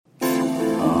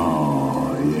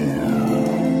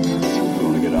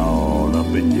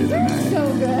with you tonight.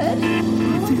 So good.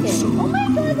 Oh my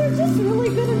God, they're just really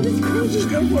good. I'm just crazy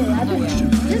busy. I'm just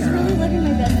really living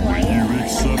my best life.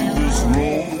 Accept this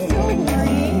role.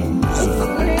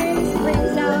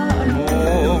 Springs out.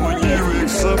 Will you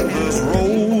accept this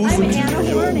role? I'm Anna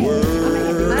Horning.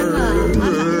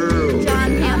 I'm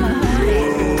John Hamaconda.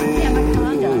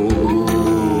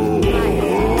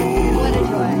 What a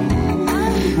joy.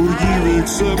 Will you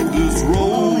accept this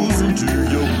rose into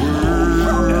your world?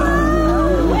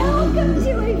 Welcome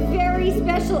to a very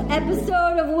special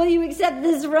episode of Will You Accept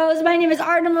This Rose? My name is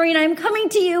Arna Marine. I'm coming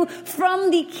to you from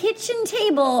the kitchen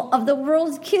table of the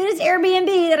world's cutest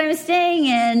Airbnb that I'm staying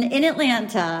in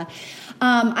Atlanta.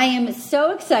 I am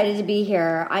so excited to be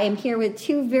here. I am here with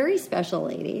two very special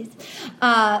ladies.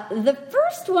 The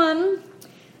first one,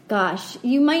 gosh,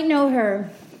 you might know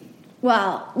her.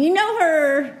 Well, you know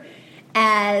her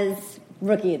as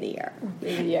Rookie of the Year.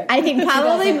 I think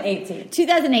probably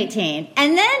 2018.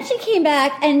 And then she came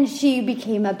back and she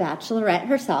became a bachelorette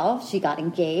herself. She got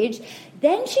engaged.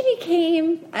 Then she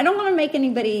became, I don't want to make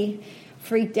anybody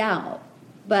freaked out,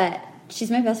 but she's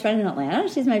my best friend in Atlanta.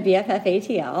 She's my BFF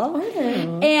ATL.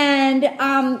 Oh. And,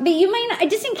 but you might not,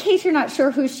 just in case you're not sure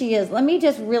who she is, let me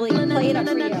just really play it up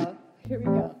for you. Here we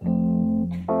go.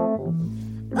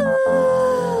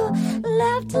 Ooh,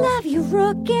 love to love you,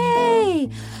 Rookie.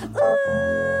 Ooh,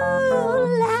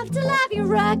 love to love you,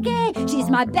 Rookie. She's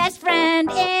my best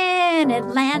friend in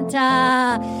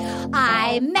Atlanta.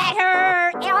 I met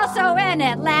her also in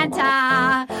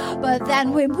Atlanta. But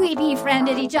then when we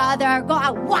befriended each other, go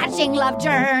out watching Love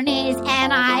Journeys,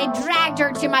 and I dragged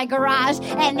her to my garage,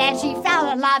 and then she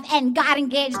fell in love and got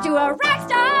engaged to a rock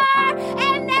star.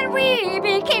 And then we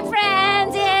became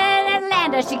friends in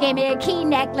Atlanta. She gave me a key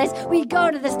necklace. We go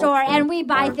to the store and we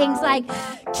buy things like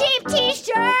cheap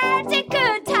t-shirts and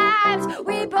good times.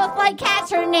 We both like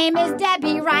cats. Her name is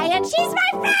Debby Ryan. She's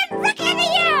my friend. Rookie of the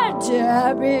Year.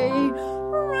 Debby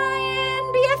Ryan,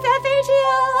 BFF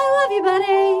ATL. I love you,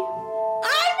 buddy. I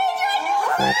need you.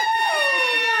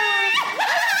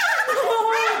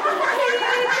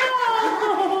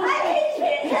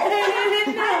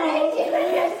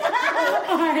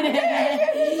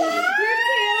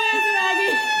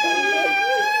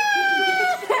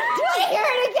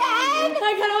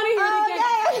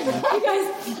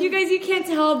 You guys, you can't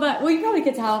tell, but, well, you probably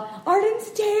could tell.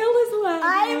 Arden's tail is wet.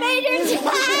 I made your tail.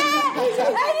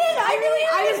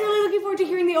 I was really looking forward to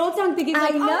hearing the old song, thinking,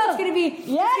 like, oh, it's going to be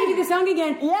the song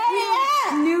again.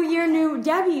 Yeah. New year, new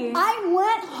Debbie. I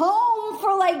went home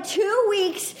for like 2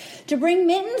 weeks to bring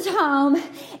Mittens home,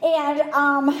 and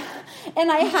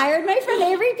I hired my friend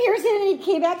Avery Pearson, and he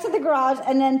came back to the garage,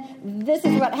 and then this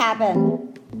is what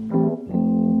happened.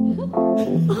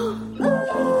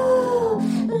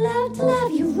 Love to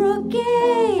love you,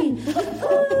 Rookie. Love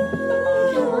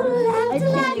to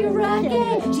love you,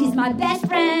 Rookie. She's my best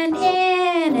friend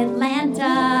in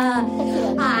Atlanta.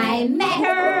 I met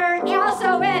her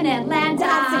also in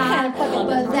Atlanta.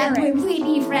 But then when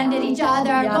we befriended each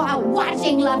other, go out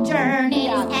watching Love Journeys,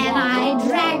 and I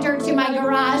dragged her to my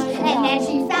garage, and then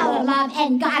she fell in love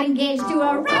and got engaged to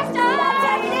a rock star.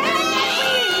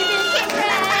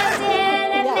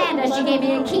 She gave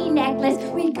me a key necklace.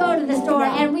 We go to the store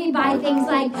and we buy things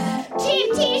like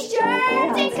cheap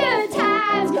t-shirts and good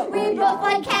times. We both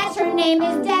like cats. Her name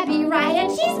is Debby Ryan.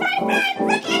 She's my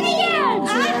friend. Rookie of the Year.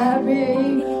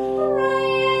 Debby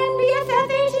Ryan, BFF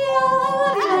ATL.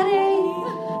 I love you,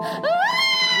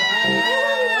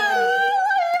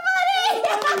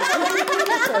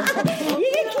 buddy.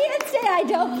 You can't say I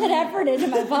don't put effort into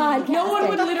my podcast. No one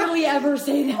would literally ever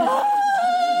say that.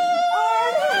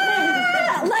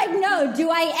 Like, no. Do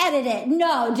I edit it?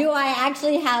 No. Do I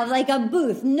actually have, like, a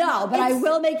booth? No. But I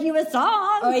will make you a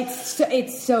song. Oh,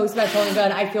 it's so special and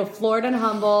good. I feel floored and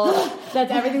humble.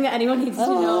 That's everything that anyone needs to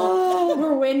know.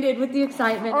 We're winded with the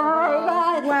excitement. Oh, my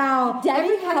God. Wow.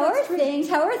 Debbie, how are things?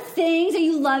 How are things? Are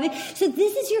you loving? So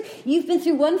this is you've been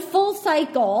through one full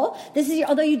cycle. This is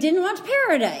although you didn't watch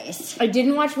Paradise. I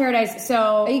didn't watch Paradise,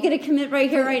 so... Are you going to commit right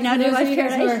here, right now to watch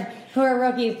Paradise? Who are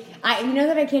rookies. You know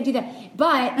that I can't do that.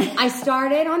 But I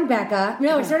started on Becca.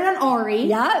 No, I started on Ari.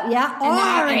 Yeah,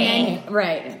 Ari.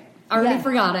 Right. I already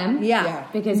forgot him. Yeah.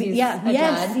 Because he's a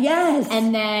dud. Yes.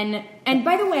 And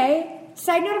by the way,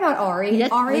 side note about Ari.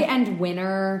 Yes, Ari and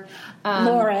Winner,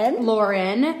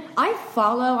 Lauren. I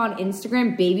follow on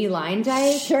Instagram Baby Line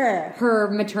Dyke. Sure. Her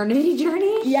maternity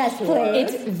journey. Yes,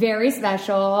 please. It's very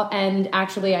special, and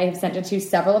actually I have sent it to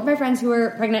several of my friends who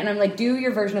are pregnant, and I'm like, do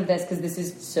your version of this because this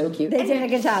is so cute. They did a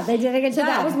good job. So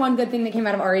that was one good thing that came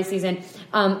out of Ari's season.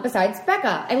 Besides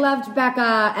Becca. I loved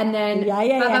Becca, and then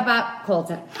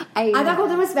Colton. I thought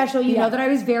Colton was special. You know that I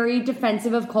was very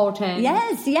defensive of Colton.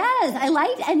 Yes. I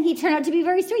liked, and he turned out to be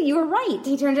very sweet. You were right.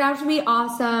 He turned out to be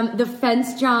awesome. The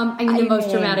fence jump. I mean, the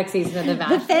most dramatic season of The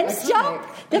Bachelor.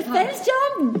 The fence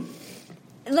jump.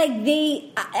 Like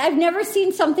I've never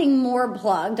seen something more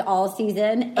plugged all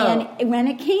season, and when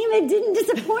it came, it didn't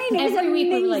disappoint. It was Every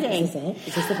week we were like, amazing. is this it?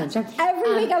 Is this the fence jump?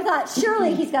 Every week I thought,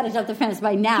 surely he's got to jump the fence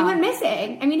by now. He went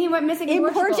missing. I mean, he went missing in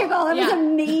Portugal. It was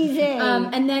amazing.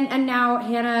 And now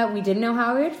Hannah, we didn't know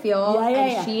how we would feel.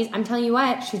 And I'm telling you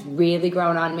what, she's really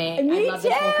grown on me. Me I love too.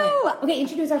 This whole thing. Okay,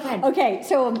 introduce our friend. Okay,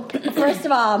 so first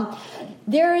of all,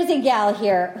 there is a gal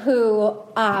here who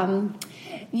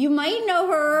you might know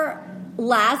her. You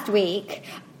might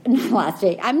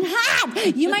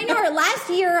know her last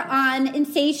year on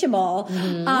Insatiable.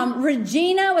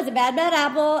 Regina was a bad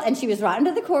apple, and she was rotten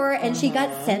to the core, and she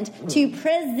got sent to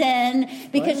prison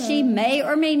because she may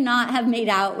or may not have made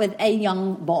out with a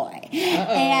young boy.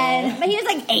 But he was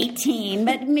like 18,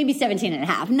 but maybe 17 and a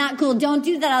half. Not cool. Don't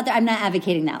do that out there. I'm not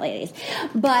advocating that, ladies.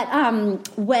 But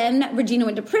when Regina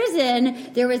went to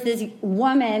prison, there was this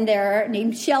woman there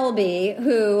named Shelby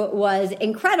who was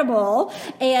incredible,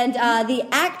 and the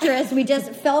actress, we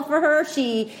just fell for her.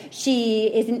 She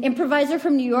is an improviser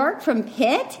from New York, from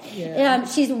Pitt. Yeah.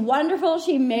 She's wonderful.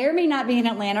 She may or may not be in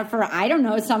Atlanta for, I don't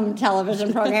know, some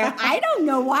television program. I don't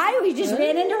know why. We just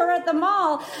ran into her at the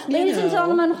mall. Ladies and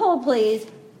gentlemen, hold please.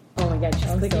 Oh my God, she's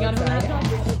clicking on her laptop.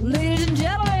 Ladies and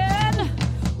gentlemen,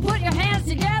 put your hands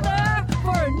together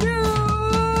for a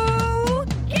new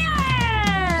guest.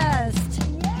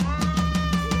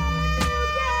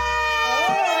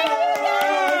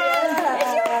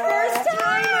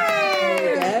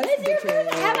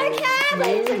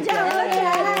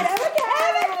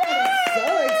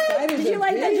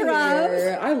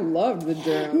 I loved the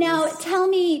drums. Now, tell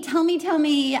me,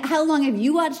 how long have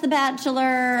you watched The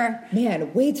Bachelor?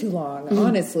 Man, way too long,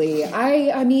 honestly.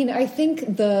 I mean, I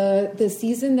think the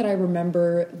season that I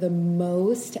remember the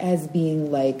most as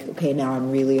being like, okay, now I'm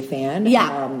really a fan.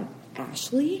 Yeah.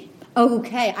 Ashley?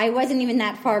 Okay, I wasn't even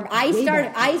that far. I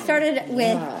started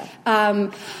with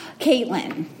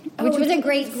Caitlin. Which was a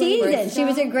great season. She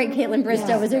was a great, Caitlin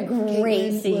Bristow was a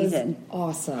great season.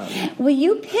 Awesome. Will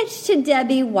you pitch to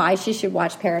Debbie why she should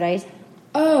watch Paradise?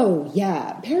 Oh,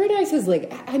 yeah. Paradise is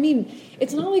like, I mean,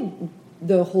 it's not like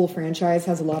the whole franchise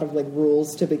has a lot of like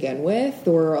rules to begin with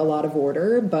or a lot of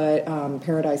order, but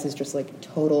Paradise is just like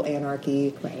total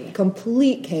anarchy,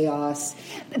 complete chaos,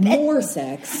 more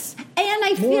sex. And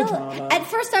I feel, drama. At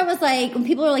first I was like, when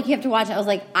people were like, you have to watch it, I was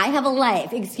like, I have a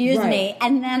life, excuse me.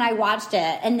 And then I watched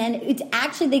it. And then it's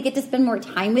actually, they get to spend more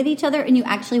time with each other, and you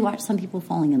actually watch some people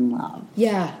falling in love.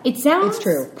 Yeah. It sounds it's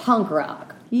true. Punk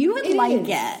rock. You would like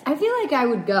it. I feel like I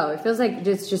would go. It feels like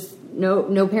just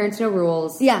no parents, no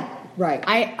rules. Yeah. Right.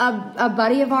 A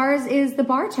buddy of ours is the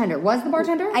bartender. Was the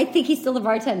bartender? I think he's still the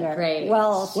bartender. Great.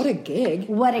 Well, what a gig.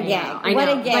 What a gig. I know. What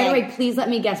a gig. By the way, please let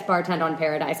me guest bartend on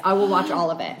Paradise. I will watch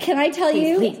all of it. Can I tell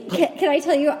you? Please. Can I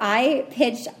tell you? I've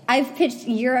pitched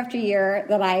year after year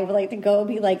that I would like to go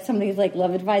be like somebody's like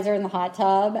love advisor in the hot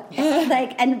tub,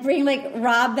 and bring like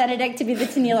Rob Benedict to be the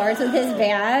Tennille Arts with his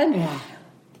band. Yeah.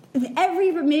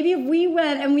 Maybe if we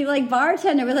went and we like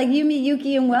bartender with like you, me,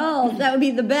 Yuki, and Wells, that would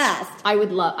be the best. I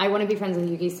want to be friends with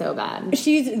Yuki so bad.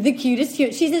 She's the cutest.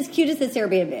 She's as cute as this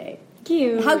Airbnb.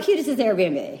 Cute. How cute is this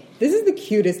Airbnb? This is the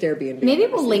cutest Airbnb. Maybe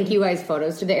we'll link you guys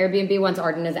photos to the Airbnb once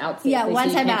Arden is out. Yeah,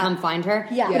 once so you I'm can out. Come find her.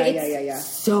 Yeah.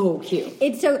 So cute.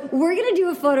 We're gonna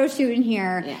do a photo shoot in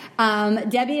here. Yeah.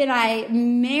 Debbie and I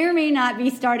may or may not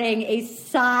be starting a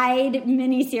side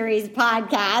miniseries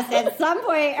podcast at some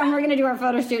point, and we're gonna do our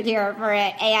photo shoot here for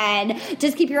it. And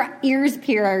just keep your ears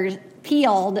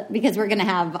peeled because we're gonna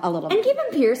have a little. And keep them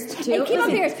pierced too. And keep them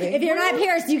pierced. If you're not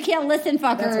pierced, you can't listen,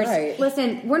 fuckers. That's right.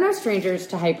 Listen, we're no strangers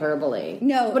to hyperbole.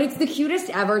 No, but it's the cutest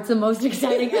ever. It's the most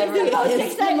exciting ever.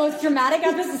 It's the most dramatic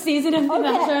episode season of the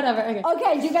episode ever.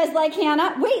 Okay, do you guys like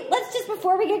Hannah? Wait, let's just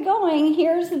before we get going.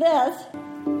 Here's this.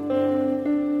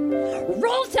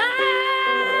 Roll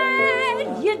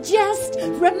Tide, you just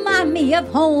remind me of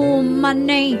home. My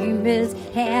name is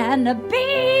Hannah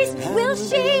Beast. Will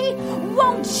she,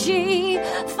 won't she,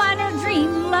 find her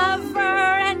dream lover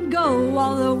and go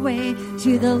all the way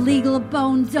to the legal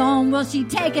bone zone? Will she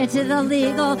take her to the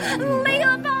legal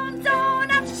bone zone?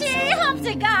 If she humps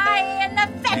a guy in the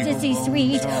face, get to see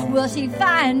sweet? Will she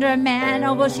find her man,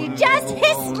 or will she just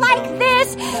hiss like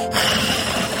this?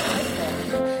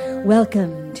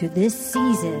 Welcome to this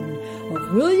season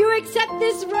of Will You Accept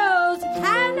This Rose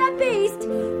and a Beast?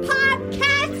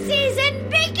 Podcast season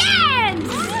begins!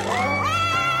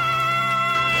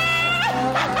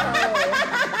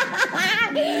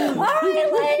 All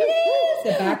right,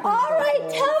 ladies. All right,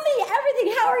 tell me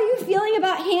everything. How are you feeling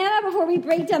about Hannah before we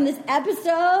break down this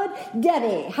episode?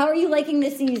 Debbie, how are you liking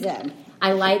this season?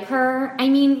 I like her. I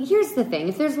mean, here's the thing.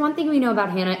 If there's one thing we know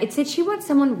about Hannah, it's that she wants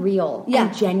someone real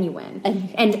and genuine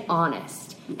and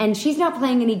honest. And she's not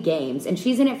playing any games. And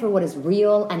she's in it for what is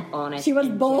real and honest. She wants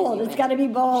bold. Genuine. It's got to be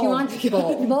bold. She wants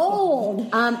bold. Bold.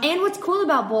 And what's cool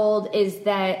about bold is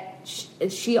that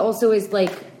she also is,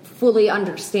 like, fully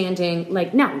understanding,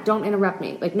 like, no, don't interrupt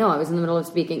me. Like, no, I was in the middle of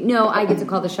speaking. No, I get to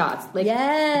call the shots. Like,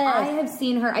 yes. I have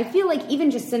seen her, I feel like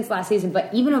even just since last season,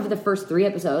 but even over the first 3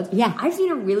 episodes, I've seen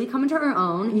her really come into her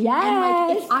own. Yes. And,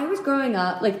 like, if I was growing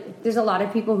up, like, there's a lot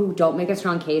of people who don't make a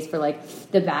strong case for, like,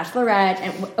 The Bachelorette.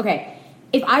 And, okay,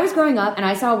 if I was growing up and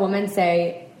I saw a woman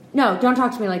say, no, don't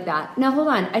talk to me like that. No, hold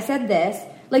on, I said this.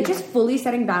 Like, just fully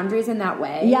setting boundaries in that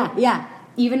way. Yeah.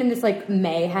 Even in this, like,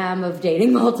 mayhem of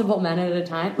dating multiple men at a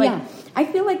time. Like, I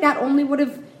feel like that only would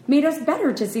have made us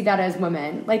better to see that as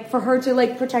women. Like, for her to,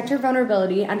 like, protect her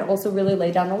vulnerability and also really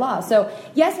lay down the law. So,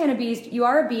 yes, Hannah Beast, you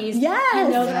are a beast. Yes.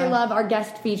 You know that I love our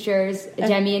guest features,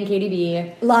 Demi and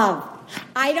KDB. Love.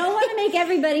 I don't want to make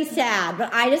everybody sad,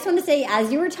 but I just want to say,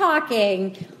 as you were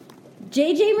talking,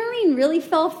 JJ Marine really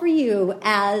fell for you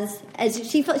as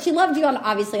she loved you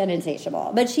obviously on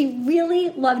Insatiable, but she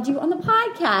really loved you on the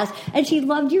podcast, and she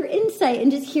loved your insight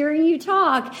and just hearing you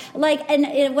talk. Like,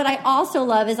 and what I also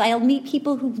love is I'll meet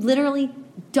people who literally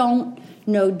don't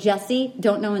know Jesse,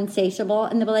 don't know Insatiable,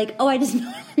 and they'll be like, oh, I just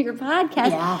know your podcast.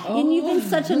 Yeah. And you've been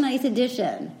such a nice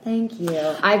addition. Thank you.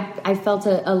 I felt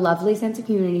a lovely sense of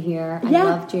community here. I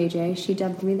love JJ. She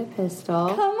dumped me the pistol.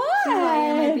 Come on. I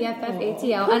am my BFF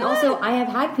ATL. And also, I have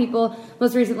had people,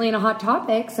 most recently in a Hot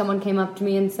Topic, someone came up to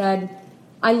me and said,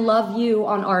 I love you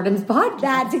on Arden's podcast.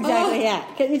 That's exactly it.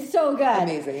 Because it's so good.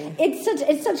 Amazing.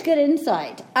 It's such good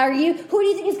insight. Who do you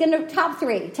think is going to top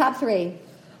three?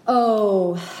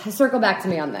 Oh, circle back to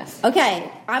me on this.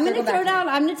 Okay, I'm going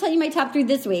to tell you my top 3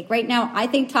 this week. Right now, I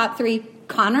think top 3,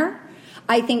 Connor.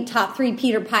 I think top 3,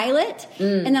 Peter Pilot.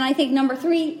 And then I think number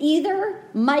 3, either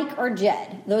Mike or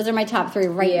Jed. Those are my top 3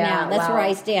 right now. That's where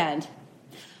I stand.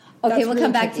 Okay, we'll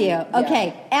come back to you.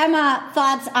 Okay, Emma,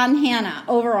 thoughts on Hannah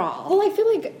overall? Well, I feel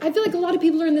like a lot of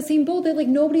people are in the same boat that, like,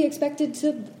 nobody expected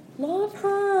to love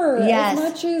her as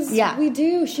much as we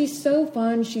do. She's so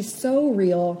fun. She's so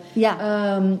real.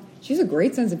 Yeah. She's a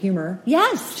great sense of humor.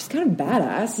 Yes. She's kind of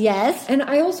badass. Yes. And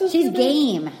I also she's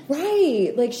game.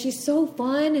 Right. Like, she's so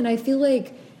fun, and I feel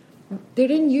like there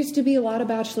didn't used to be a lot of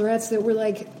bachelorettes that were,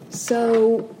 like,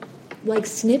 so, like,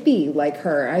 snippy like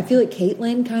her. I feel like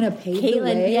Caitlyn kind of paved the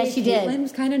way. Yeah, she did. Caitlyn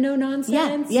was kind of no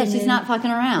nonsense. Yeah, she's not fucking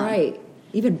around. Right.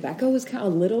 Even Becca was kind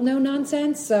of a little no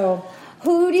nonsense, so...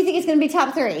 Who do you think is going to be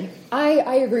top 3?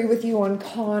 I agree with you on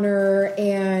Connor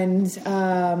and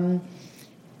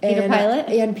Peter Pilot?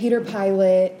 And Peter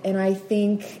Pilot, and I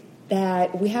think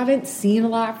that we haven't seen a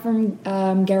lot from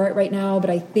Garrett right now,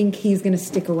 but I think he's going to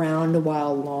stick around a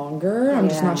while longer. I'm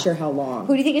just not sure how long.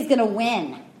 Who do you think is going to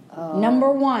win?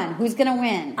 Number 1, who's going to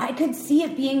win? I could see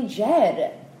it being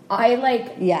Jed.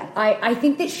 I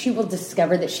think that she will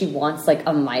discover that she wants, like,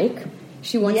 a mic.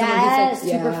 She wants someone who's,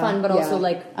 like, super fun, but also,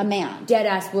 like, a man. Dead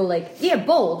ass will, like,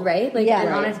 bold, right? Like, and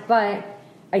honest. But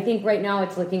I think right now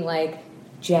it's looking like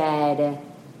Jed,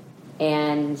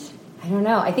 and I don't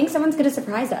know. I think someone's going to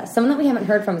surprise us. Someone that we haven't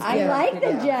heard from. I like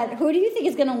the Jed. Who do you think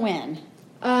is going to win?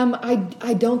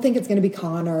 I don't think it's going to be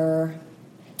Connor.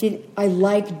 I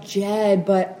like Jed,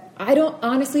 but I don't,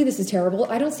 honestly, this is terrible.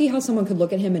 I don't see how someone could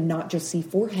look at him and not just see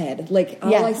forehead. Like,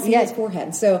 all I see is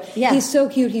forehead. So he's so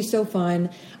cute. He's so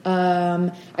fun.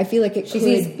 I feel like she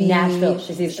sees Nashville.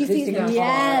 She sees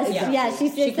yes. She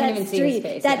sees that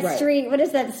street. That street. What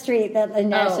is that street that in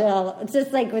Nashville? It's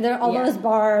just like there are all those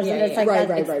bars and it's like right.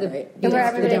 Where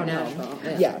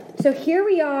everybody. Yeah. So here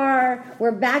we are.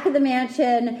 We're back at the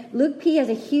mansion. Luke P has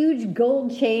a huge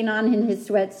gold chain on in his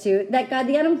sweatsuit. That guy,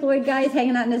 the unemployed guy, is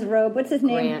hanging out in his robe. What's his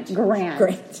name?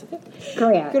 Grant.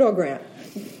 Good old Grant.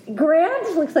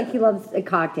 Grant looks like he loves a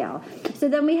cocktail. So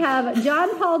then we have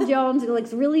John Paul Jones, who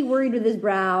looks really worried with his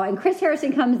brow, and Chris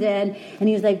Harrison comes in, and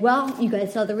he's like, well, you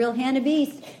guys saw the real Hannah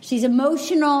Beast. She's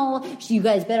emotional. You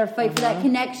guys better fight for that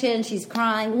connection. She's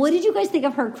crying. What did you guys think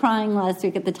of her crying last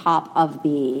week at the top of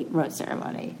the rose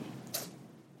ceremony?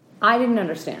 I didn't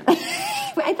understand.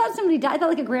 I thought somebody died. I thought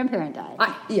like a grandparent died.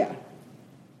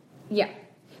 Yeah.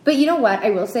 But you know what?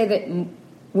 I will say that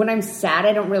when I'm sad,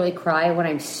 I don't really cry. When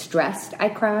I'm stressed, I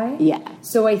cry. Yeah.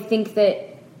 So I think that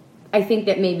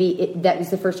maybe that was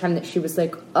the first time that she was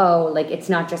like, oh, like it's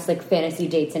not just like fantasy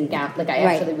dates and gap. Like I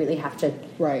actually really have to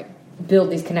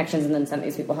build these connections and then send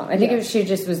these people home. I think she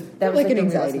just was that was like an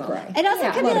anxiety cry. It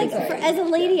also could be like, as a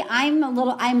lady, I'm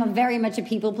a very much a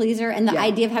people pleaser, and the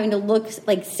idea of having to look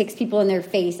like 6 people in their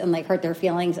face and like hurt their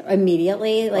feelings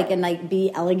immediately, like and like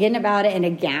be elegant about it in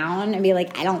a gown and be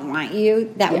like, I don't want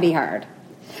you. That would be hard.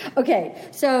 Okay,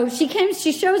 so she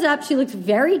shows up, she looks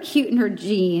very cute in her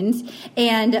jeans,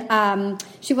 and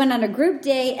she went on a group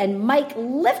date, and Mike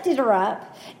lifted her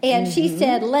up, and she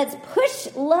said, let's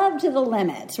push love to the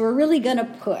limits. We're really going to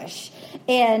push.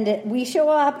 And we show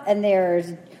up, and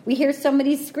we hear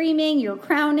somebody screaming, you're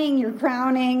crowning,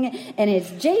 and it's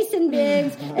Jason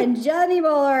Biggs and Jenny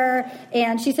Muller,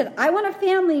 and she said, I want a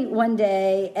family one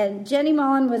day, and Jenny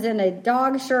Mullen was in a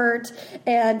dog shirt,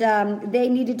 and they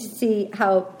needed to see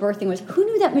how birthing was. Who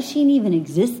knew that machine even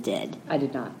existed? I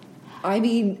did not. I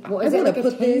mean, I want to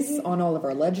put this on all of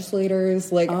our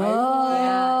legislators. Like, I'm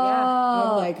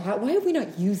like, why have we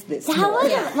not used this? How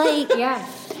was it?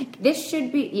 Like, this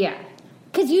should be,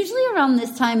 Because usually around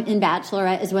this time in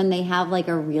Bachelorette is when they have like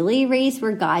a relay race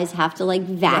where guys have to like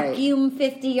vacuum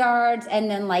 50 yards and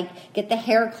then like get the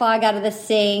hair clog out of the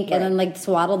sink and then like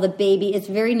swaddle the baby. It's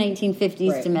very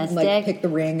 1950s domestic. Like pick the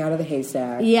ring out of the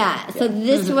haystack. Yeah. So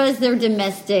this was their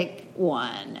domestic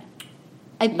one.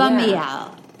 It bummed me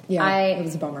out. Yeah, it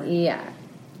was a bummer. Yeah.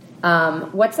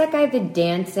 What's that guy, the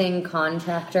dancing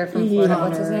contractor from Florida?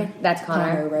 What's his name? That's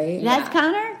Connor. Right? That's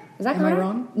Connor? Is that Am Connor? I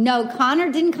wrong? No,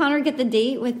 Connor. Didn't Connor get the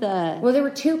date with the... Well, there were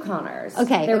 2 Connors.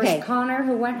 Okay, There was Connor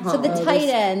who went home. So the tight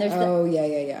end. There's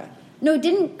yeah. No,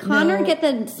 didn't Connor get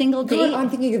the single date? I'm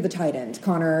thinking of the tight end.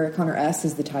 Connor S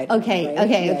is the tight end. Okay, right?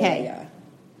 okay. Yeah.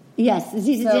 Yes,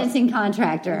 he's a dancing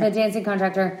contractor. The dancing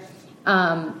contractor.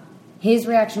 His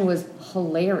reaction was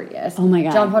hilarious. Oh my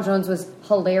God. John Paul Jones was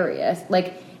hilarious.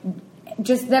 Like,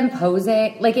 just them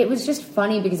posing. Like, it was just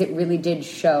funny because it really did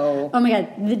show. Oh my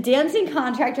God. The dancing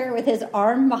contractor with his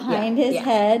arm behind his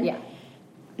head. Yeah.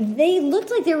 They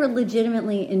looked like they were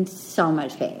legitimately in so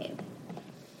much pain.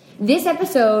 This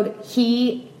episode,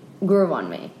 he grew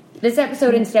on me. This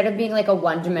episode, instead of being like a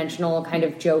one-dimensional kind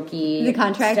of jokey... The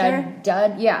contractor?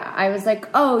 Dud, I was like,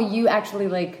 oh, you actually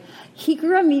like... He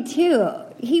grew on me too.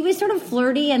 He was sort of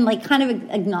flirty and like kind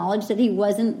of acknowledged that he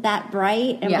wasn't that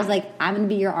bright and was like, I'm going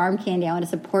to be your arm candy. I want to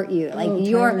support you. Like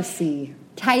Tyler C.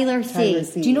 Tyler C.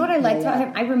 Do you know what I liked about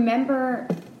him? I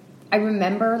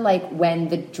remember like when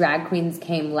the drag queens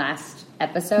came last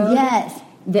episode. Yes.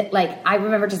 That like I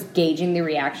remember just gauging the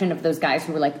reaction of those guys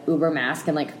who were like uber mask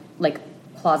and like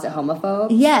closet homophobes.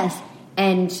 Yes.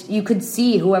 And you could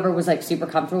see whoever was like super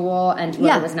comfortable and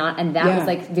whoever was not, and that was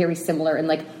like very similar in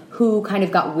like who kind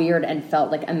of got weird and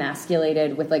felt like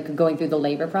emasculated with like going through the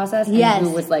labor process, and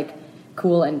who was like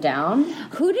cool and down.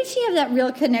 Who did she have that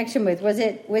real connection with? Was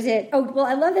it? Oh, well,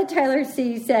 I love that Tyler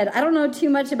C. said, I don't know too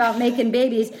much about making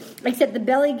babies, except the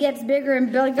belly gets bigger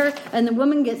and bigger, and the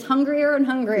woman gets hungrier and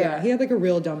hungrier. Yeah, he had like a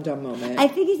real dumb moment. I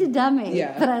think he's a dummy,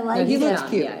 but I like he him. looks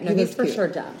cute. Yeah, no, he's for sure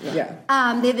dumb. Yeah.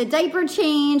 They had the diaper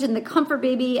change and the comfort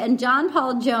baby, and John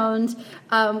Paul Jones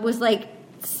was like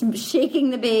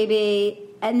shaking the baby,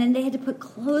 and then they had to put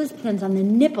clothespins on the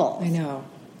nipples. I know.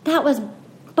 That was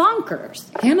bonkers.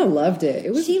 Hannah loved it.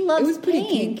 It was pretty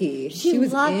pain. kinky. She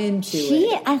was into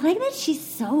it. I like that she's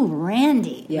so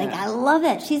randy. Yeah. Like, I love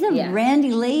it. She's a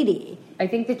randy lady. I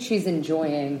think that she's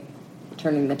enjoying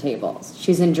turning the tables.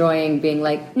 She's enjoying being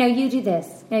like, no, you do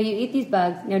this. No, you eat these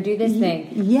bugs. No, do this thing.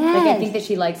 Yes. Like, I think that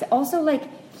she likes it. Also, like,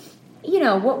 you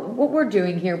know, what we're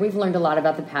doing here, we've learned a lot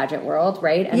about the pageant world,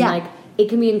 right? And, like, it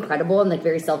can be incredible and, like,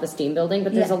 very self-esteem building,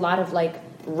 but there's a lot of, like,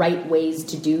 right ways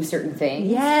to do certain things.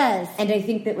 Yes. And I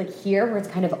think that, like, here, where it's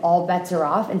kind of all bets are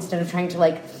off, instead of trying to,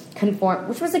 like, conform,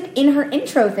 which was, like, in her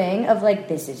intro thing of, like,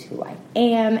 this is who I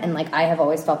am, and, like, I have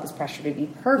always felt this pressure to be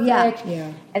perfect.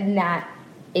 Yeah. And that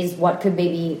is what could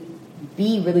maybe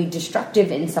be really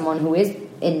destructive in someone who is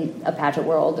in a pageant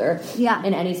world or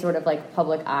in any sort of, like,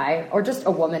 public eye, or just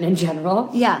a woman in general.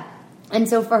 Yeah. And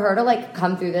so for her to, like,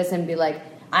 come through this and be like,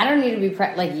 I don't need to be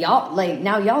like y'all, like,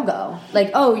 now y'all go,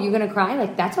 like, oh, you're gonna cry,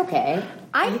 like, that's okay.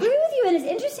 I agree with you, and it's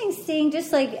interesting seeing,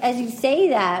 just like as you say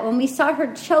that, when we saw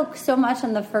her choke so much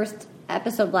on the first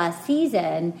episode last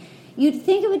season, you'd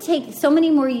think it would take so many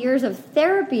more years of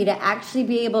therapy to actually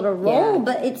be able to roll,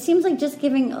 but it seems like just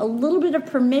giving a little bit of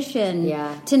permission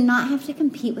to not have to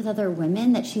compete with other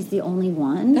women, that she's the only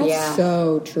one. That's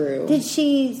so true. Did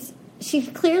she she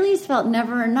clearly has felt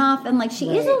never enough, and like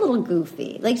she is a little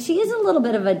goofy. Like she is a little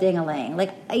bit of a ding-a-ling.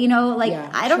 Like I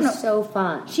don't know. She's so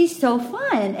fun. She's so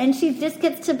fun, and she just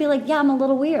gets to be like, yeah, I'm a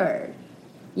little weird.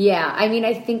 Yeah, I mean,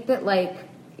 I think that like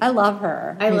I love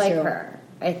her. I like her.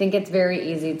 I think it's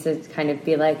very easy to kind of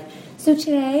be like, so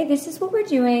today, this is what we're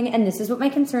doing, and this is what my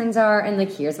concerns are, and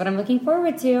like, here's what I'm looking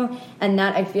forward to. And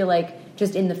that I feel like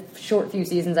just in the short few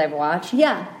seasons I've watched,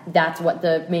 that's what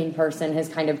the main person has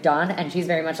kind of done, and she's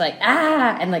very much like,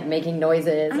 and like making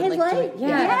noises. And,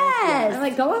 yes. I'm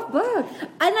like, go off book.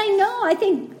 And I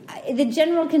think the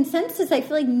general consensus, I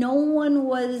feel like no one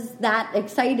was that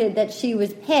excited that she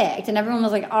was picked, and everyone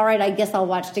was like, all right, I guess I'll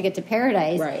watch To Get to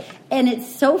Paradise. Right. And it's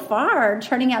so far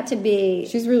turning out to be...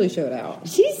 She's really showed out.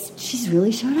 She's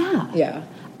really showed out. Yeah.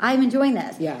 I'm enjoying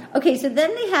this. Yeah. Okay, so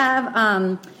then they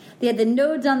have... they had the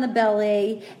nodes on the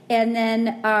belly, and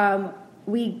then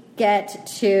we get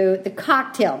to the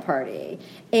cocktail party,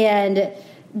 and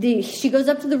she goes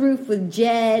up to the roof with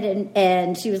Jed,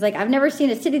 and she was like, I've never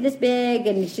seen a city this big,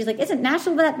 and she's like, isn't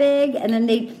Nashville that big? And then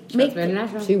they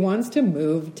she wants to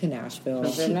move to Nashville.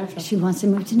 She wants to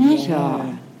move to Nashville.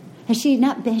 Yeah. Has she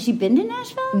been to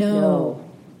Nashville? No.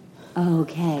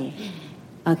 Okay.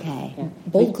 Yeah.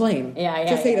 Bold claim.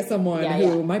 To say to someone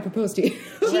who might propose to you.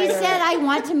 She said, I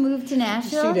want to move to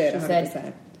Nashville. She did, 100%. She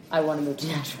said, I want to move to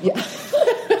Nashville. Yeah.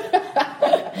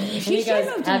 She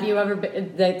goes, have you ever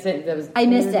been... That was, I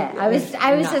missed it. I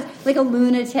was just like a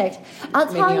lunatic. I'll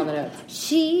tell you, on the notes.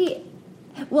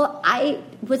 I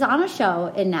was on a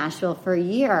show in Nashville for a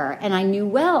year, and I knew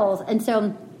Wells, and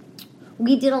so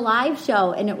we did a live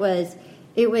show, and it was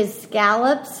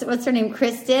Scallops, what's her name,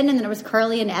 Kristen, and then it was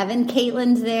Carly and Evan.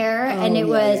 Caitlin's there, and it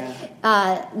was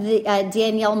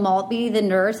Danielle Maltby, the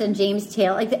nurse, and James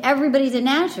Taylor. Like everybody's in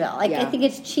Nashville. Like I think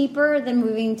it's cheaper than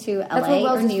moving to LA. That's where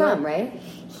Wells or New is York. from, right?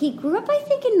 He grew up, I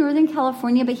think, in Northern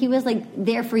California, but he was like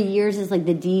there for years as like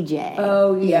the DJ.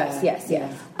 Oh yes.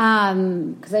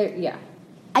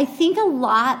 I think a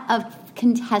lot of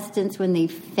contestants, when they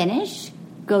finish,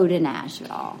 go to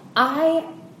Nashville.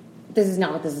 This is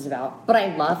not what this is about, but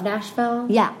I love Nashville.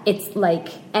 Yeah. It's like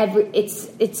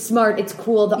it's smart, it's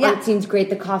cool, the art seems great,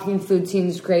 the coffee and food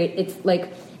seems great. It's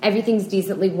like everything's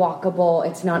decently walkable,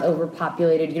 it's not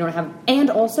overpopulated, you don't have, and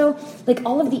also like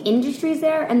all of the industries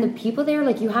there and the people there,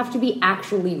 like you have to be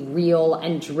actually real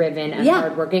and driven and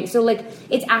hardworking. So like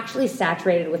it's actually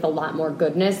saturated with a lot more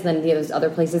goodness than those other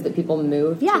places that people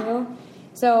move to.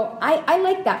 So I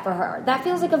like that for her. That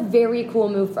feels like a very cool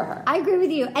move for her. I agree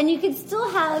with you. And you can still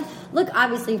have, look,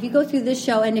 obviously, if you go through this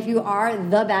show and if you are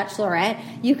the Bachelorette,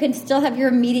 you can still have your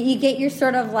immediate, you get your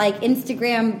sort of like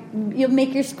Instagram, you'll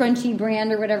make your scrunchy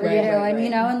brand or whatever you're doing, you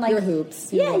know, and like your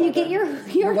hoops. You get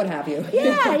your what have you.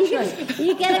 Yeah,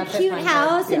 you get a cute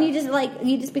house and you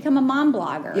just become a mom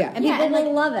blogger. Yeah. And people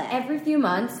will love it. Every few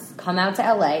months, come out to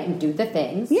LA and do the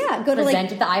things. Yeah, go to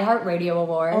present at the iHeartRadio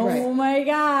Awards. Oh my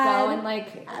God. Go and like.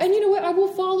 And you know what? I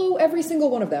will follow every single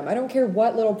one of them. I don't care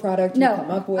what little product you come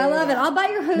up with. I love it. I'll buy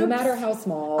your hoops. No matter how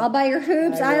small. I'll buy your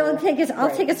hoops. I'll take a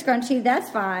scrunchie.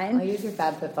 That's fine. I'll use your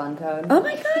FabFitFun code. Oh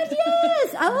my God,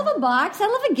 yes. I love a box. I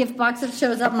love a gift box that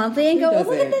shows up monthly and go,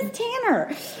 look at this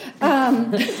Tanner.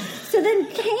 So then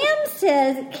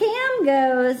Cam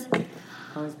goes,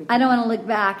 I don't want to look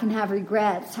back and have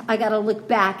regrets. I got to look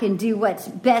back and do what's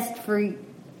best for you.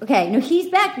 Okay, no, he's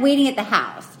back waiting at the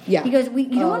house. Yeah. He goes, you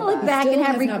don't want to look back and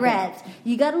have regrets.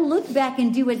 You got to look back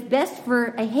and do what's best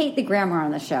for, I hate the grammar on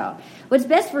the show, what's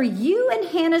best for you and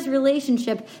Hannah's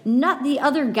relationship, not the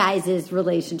other guys'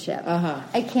 relationship.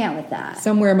 I can't with that.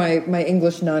 Somewhere my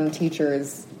English nun teacher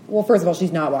is, well, first of all,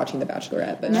 she's not watching The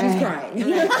Bachelorette, but she's crying.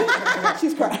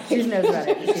 She's crying. She knows about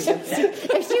it. She's upset.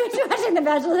 If she was watching The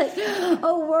Bachelorette,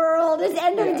 oh world, it's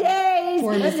end of days.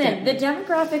 Listen, the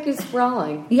demographic is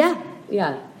sprawling. Yeah.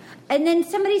 Yeah. And then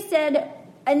somebody said,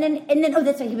 and then, oh,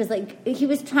 that's right. He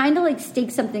was trying to like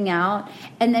stake something out,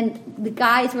 and then the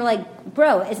guys were like,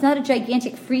 "Bro, it's not a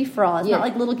gigantic free for all. It's not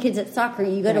like little kids at soccer.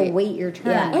 You got to wait your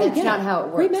turn. Yeah. That's not how it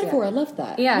works. Great metaphor. I love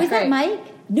that. Yeah, was that Mike?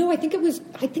 No, I think it was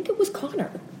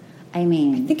Connor. I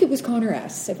think it was Connor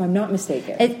S., if I'm not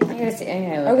mistaken.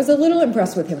 I was a little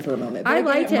impressed with him for a moment. But I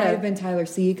liked it. It him. might have been Tyler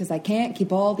C., because I can't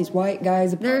keep all these white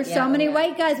guys apart. There's so many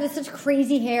white guys with such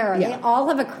crazy hair. Yeah. They all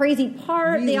have a crazy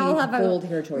part. Really they all have bold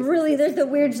hair choices. Really, there's the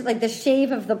weird, like the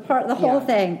shave of the part, the whole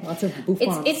thing. Lots of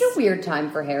bouffants. It's a weird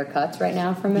time for haircuts right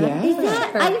now for men. Yeah. Is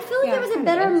that, I feel like there was a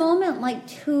better moment like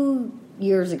 2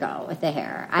 years ago with the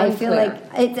hair. I feel like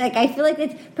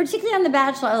it's particularly on The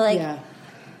Bachelor.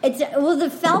 The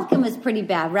Falcon was pretty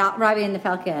bad. Robbie and the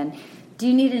Falcon. Do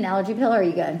you need an allergy pill or are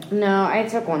you good? No, I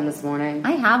took one this morning.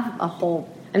 I have a whole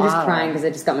I'm just crying because I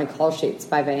just got my call sheets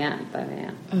 5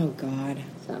 a.m. Oh, God.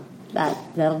 So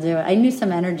That'll do it. I knew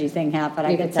some energy thing happened.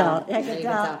 I could tell. I could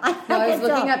tell. I was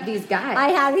looking up these guys. I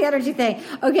have the energy thing.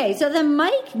 Okay, so then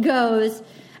Mike goes,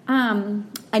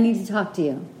 I need to talk to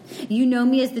you. You know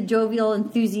me as the jovial,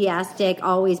 enthusiastic,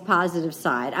 always positive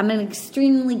side. I'm an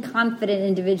extremely confident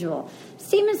individual.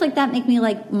 Statements like that make me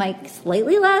like Mike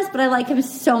slightly less, but I like him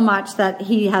so much that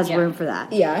he has room for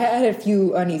that. Yeah, I had a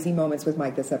few uneasy moments with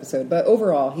Mike this episode, but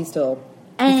overall, he's still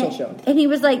showing. And he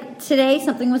was like, today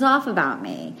something was off about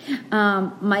me.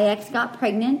 My ex got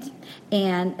pregnant,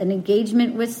 and an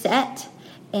engagement was set,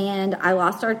 and I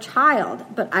lost our child.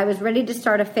 But I was ready to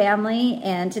start a family,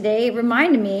 and today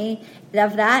reminded me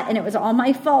of that, and it was all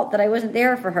my fault that I wasn't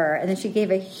there for her. And then she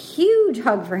gave a huge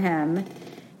hug for him,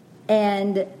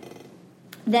 and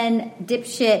then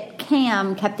dipshit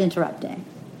Cam kept interrupting.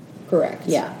 Correct.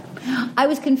 Yeah. I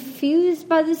was confused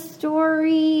by the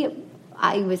story.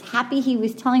 I was happy he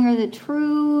was telling her the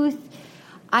truth.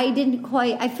 I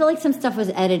feel like some stuff was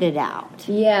edited out.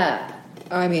 Yeah.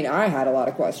 I mean, I had a lot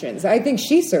of questions. I think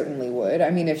she certainly would.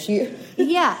 I mean, if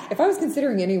I was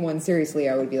considering anyone seriously,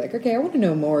 I would be like, okay, I want to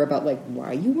know more about, like,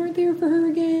 why you weren't there for her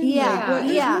again. Yeah.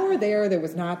 There's more there that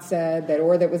was not said, that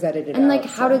was edited out. And, like,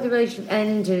 how did the relationship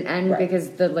end? And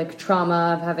because the, like,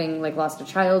 trauma of having, like, lost a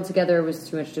child together was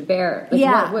too much to bear.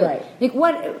 Like,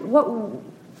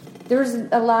 there's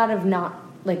a lot of not,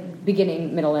 like,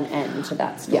 beginning, middle, and end to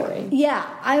that story. Yeah.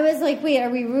 I was like, wait, are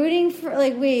we rooting for,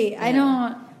 like, wait, I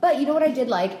don't... But you know what I did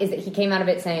like is that he came out of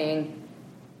it saying,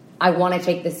 I want to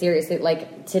take this seriously.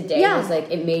 Like, today was like,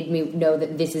 it made me know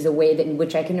that this is a way that in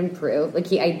which I can improve. Like,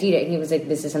 he ID'd it, and he was like,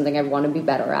 this is something I want to be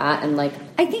better at. And, like...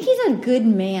 I think he's a good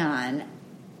man.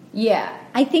 Yeah.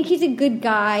 I think he's a good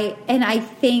guy, and I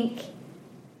think...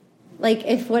 Like,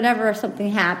 if something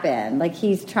happened, like,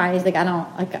 he's like,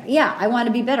 I want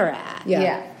to be better at.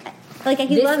 Yeah. Like,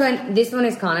 This one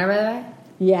is Connor, by the way.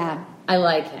 Yeah. I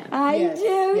like him. I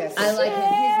do, yes. I like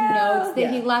his notes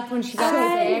that he left when she got sick.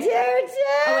 I do, too.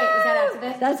 Oh, wait, is that after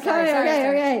this? That's coming.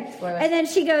 Okay. Spoiler. And then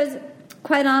she goes,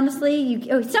 quite honestly,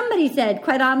 somebody said,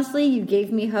 quite honestly, you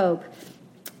gave me hope.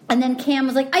 And then Cam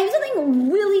was like, I have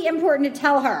something really important to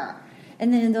tell her.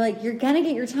 And then they're like, you're going to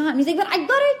get your time. And he's like, but I got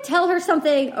to tell her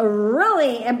something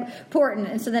really important.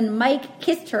 And so then Mike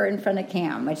kissed her in front of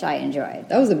Cam, which I enjoyed.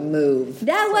 That was a move.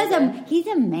 He's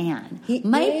a man.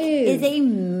 Mike is a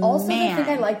man. Also, the thing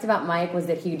I liked about Mike was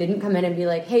that he didn't come in and be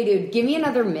like, hey, dude, give me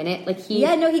another minute. Like, he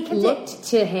looked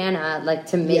to Hannah, like,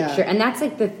 to make sure. And that's,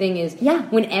 like, the thing is,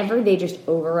 whenever they just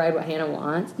override what Hannah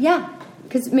wants. Yeah.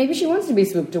 Because maybe she wants to be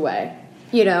swooped away.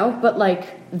 You know, but,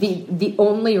 like, the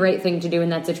only right thing to do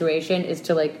in that situation is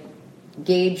to, like,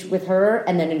 gauge with her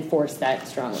and then enforce that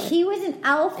strongly. He was an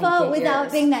alpha without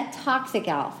being that toxic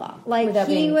alpha. Like,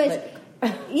 he was...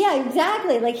 Yeah,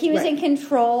 exactly. Like, he was in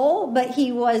control, but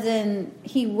he wasn't,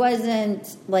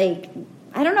 like...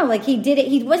 I don't know, like, he did it...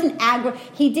 He wasn't aggro...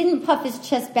 He didn't puff his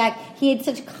chest back. He had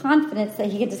such confidence that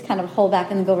he could just kind of hold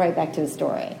back and then go right back to his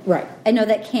story. Right. I know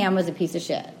that Cam was a piece of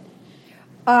shit.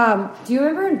 Do you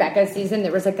remember in Becca's season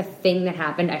there was like a thing that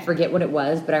happened? I forget what it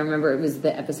was, but I remember it was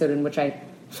the episode in which I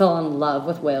fell in love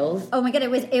with Wills. Oh my god, it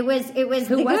was Who the was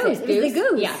goose. it? It was the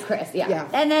goose. Yeah, Chris. Yeah.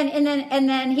 And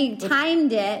then he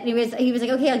timed it. And he was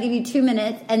like, okay, I'll give you 2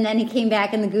 minutes. And then he came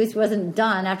back, and the goose wasn't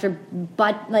done after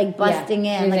busting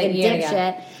in like a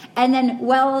dipshit. And then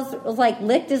Wells was like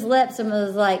licked his lips and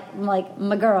was like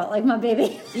my girl, like my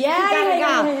baby.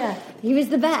 Yeah. He was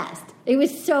the best. It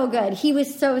was so good. He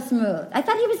was so smooth. I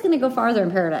thought he was going to go farther in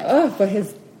Paradise. Oh, but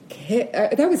his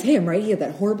that was him, right? He had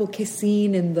that horrible kiss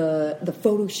scene in the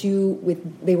photo shoot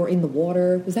they were in the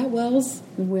water. Was that Wells?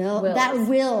 Wills.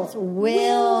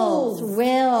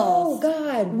 Oh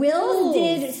God. Wills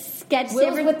did sketch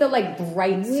Wills with the like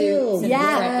bright suits.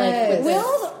 Yeah.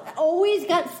 Wills always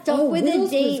got stuck with a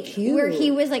date where he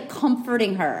was like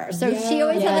comforting her. So she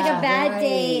always had like a bad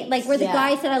date, like where the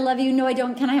guy said, "I love you." No, I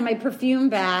don't. Can I have my perfume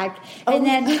back? And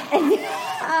then the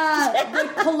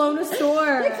Kelowna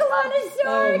store.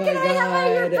 Can I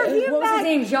have your perfume what back? Was his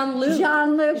name? Jean-Luc.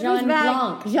 Jean-Luc was back.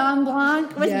 Blanc. Jean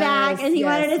Blanc was back, and he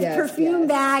wanted his perfume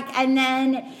back. And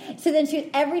then,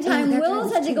 every time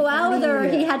Wills had to go out with her,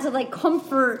 he had to like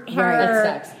comfort her.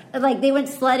 That sucks. Like they went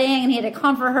sledding, and he had to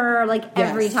comfort her like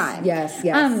every time. Yes.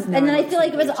 And then I feel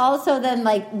like it was also then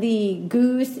like the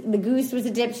goose. The goose was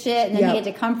a dipshit, and then he had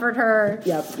to comfort her.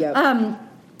 Yep.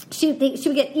 She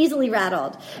would get easily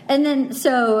rattled, and then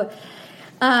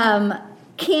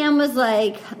Cam was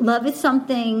like, love is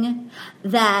something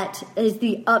that is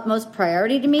the utmost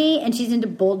priority to me, and she's into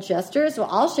bold gestures. Well,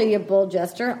 I'll show you a bold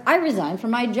gesture. I resigned from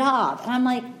my job. And I'm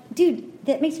like, dude,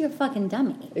 that makes you a fucking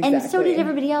dummy. And so Exactly. did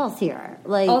everybody else here.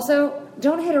 Like, Also,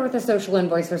 don't hit her with a social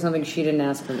invoice for something she didn't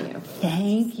ask from you.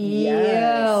 thank you.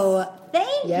 Yes.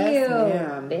 Thank Yes, you.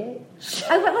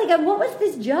 ma'am. What was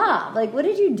this job? Like, what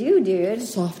did you do, dude?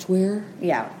 Software?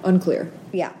 Yeah. Unclear.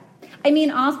 Yeah. I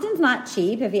mean, Austin's not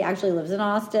cheap if he actually lives in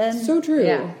Austin. So true.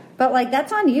 Yeah. But, like,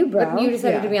 that's on you, bro. But you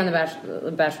decided Yeah. to be on the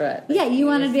Bachelorette. Yeah, you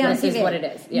wanted to be on This TV. is what it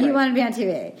is. Yeah. You wanted to be on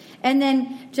TV. And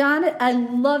then I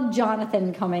love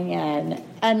Jonathan coming in.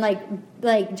 And like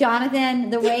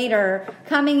Jonathan, the waiter,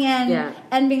 coming in Yeah.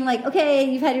 and being like, okay,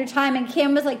 you've had your time. And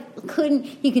Kim was like,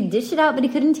 he could dish it out, but he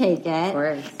couldn't take it. Of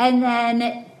course. And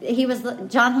then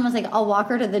Jonathan was like, I'll walk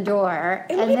her to the door.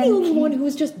 Am and I then the only Kim- one who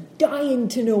was just dying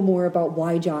to know more about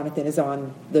why Jonathan is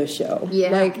on the show?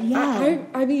 Yeah. Like, Yeah.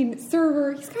 I mean,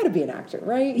 Server, he's got to be an actor,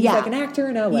 right? He's Yeah. like an actor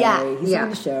in LA. Yeah. He's Yeah. on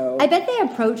the show. I bet they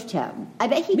approached him. I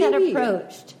bet he got Maybe.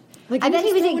 approached. Like, I bet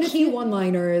he was in a a few cute.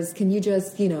 one-liners. Can you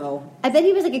just, I bet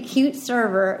he was like a cute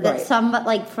server that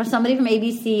Right. for somebody from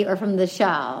ABC or from the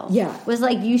show. Yeah. Was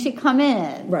like, you should come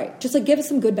in. right? Just like give us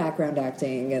some good background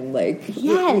acting, and like, we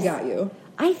Yes. got you.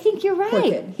 I think you're right. Poor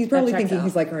kid. He's probably That checks thinking out.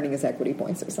 he's like earning his equity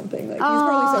points or something. Like he's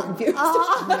probably so confused.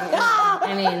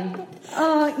 I mean,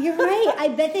 Oh, you're right. I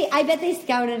bet they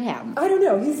scouted him. I don't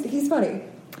know. He's funny.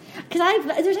 Because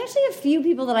there's actually a few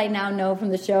people that I now know from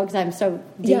the show because I'm so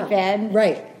deep Yeah, in.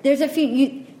 right. There's a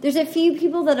few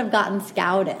people that have gotten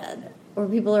scouted. Or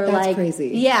people are That's like, crazy.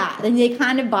 Yeah, and they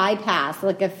kind of bypass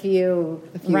like a few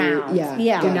rounds.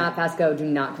 yeah. do not pass go. Do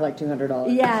not collect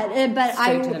 $200. Yeah, but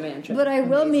Straight to the mansion. But I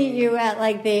will meet you at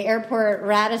like the airport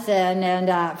Radisson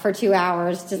and for 2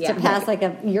 hours just Yeah. to pass like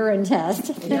a urine test.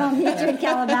 And I'll meet you in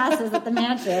Calabasas at the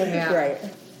mansion. Yeah. Right.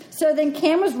 So then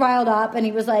Cam was riled up and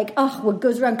he was like, "Oh, what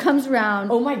goes around comes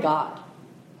around." Oh my god.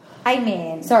 I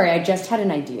mean, Sorry, I just had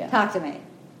an idea. talk to me.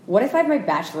 What if I have my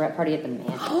bachelorette party at the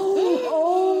mansion?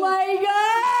 Oh my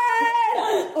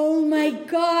god! Oh my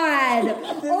god!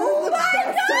 Oh my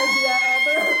god!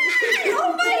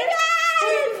 Oh my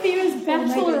god! Famous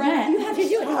bachelorette. You have to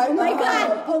do it. Oh my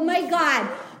god! Oh my god!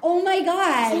 Oh my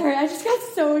god! Sorry, I just got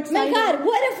so My excited. God,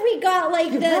 what if we got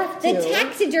like the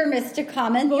taxidermist to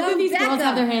come and Both young of these Becca girls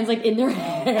have their hands like in their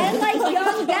hair. and like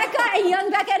young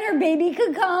Becca and her baby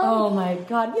could come. Oh my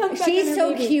god, young Becca She's and her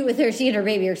so baby. cute with her. She and her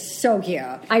baby are so cute.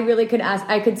 I really could ask.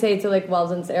 I could say to like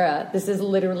Wells and Sarah, this is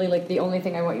literally like the only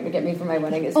thing I want you to get me for my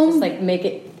wedding is just like make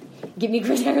it. Give me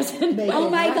Chris Harrison. Oh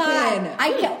my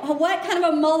God! What kind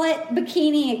of a mullet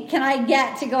bikini can I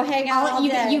get to go hang out all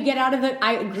day? You get out of the.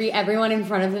 I agree. Everyone in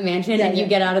front of the mansion, and you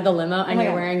get out of the limo, and my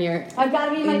you're God. wearing your. I've got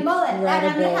to be my mullet. And I'm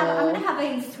Incredible. gonna have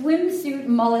a swimsuit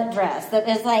mullet dress that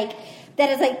is like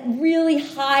really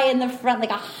high in the front, like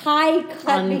a high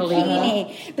cut Unbelievable.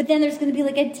 bikini. But then there's going to be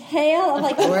like a tail of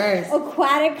like course.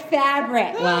 aquatic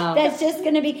fabric. Wow. That's just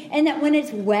going to be, and that when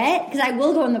it's wet, because I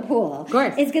will go in the pool. Of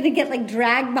course. It's going to get like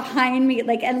dragged behind me,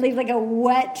 like and leave like a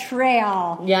wet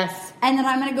trail. Yes, And then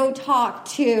I'm going to go talk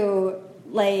to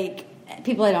like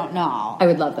people I don't know. I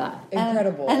would love that.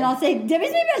 Incredible. And I'll say,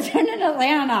 Debbie's my best friend in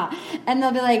Atlanta. And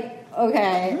they'll be like,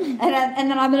 okay. And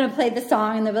then I'm going to play the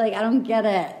song and they'll be like, I don't get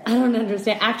it. I don't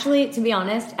understand. Actually, to be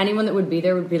honest, anyone that would be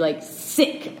there would be like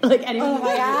sick. Like anyone Oh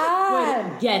my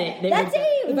God. would get it. They That's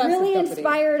would a really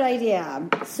inspired idea.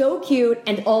 so cute.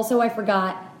 And also, I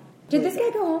forgot. Did this guy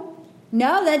go home?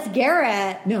 No, that's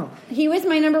Garrett. No. He was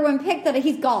my number one pick.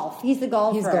 He's golf. He's the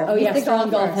golfer. He's golf. Oh yeah, He's the strong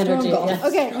golf golfer. energy. Strong golf. Yes.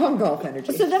 Okay. Strong golf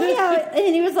energy. So then we have,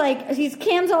 and he was like,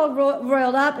 Cam's all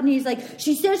roiled up, and he's like,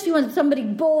 she says she wants somebody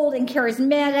bold and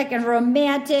charismatic and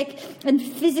romantic and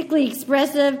physically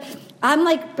expressive. I'm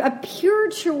like a pure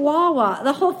chihuahua.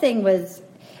 The whole thing was,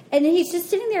 and he's just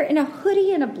sitting there in a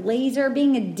hoodie and a blazer,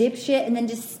 being a dipshit, and then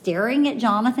just staring at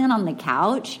Jonathan on the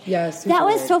couch. Yes, that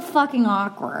was weird. so fucking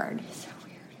awkward.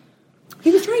 He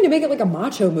was trying to make it like a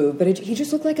macho move, but he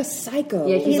just looked like a psycho.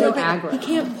 Yeah, he's so like, aggro. He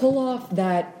can't pull off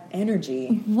that energy.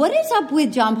 What is up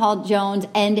with John Paul Jones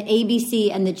and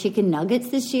ABC and the chicken nuggets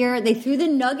this year? They threw the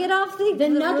nugget off the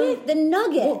nugget? The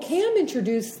nugget. Well, Cam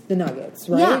introduced the nuggets,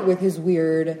 right? Yeah. With his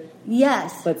weird,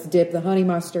 Yes. let's dip the honey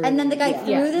mustard. And then the guy Yeah.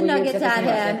 threw Yeah, the we nuggets used it at for him,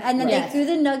 nuggets. and then Yes. they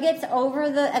threw the nuggets over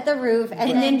at the roof,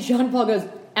 and And then John Paul goes,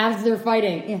 as they're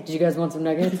fighting, Yeah. did you guys want some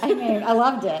nuggets? I mean, I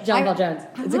loved it. John Paul Jones. I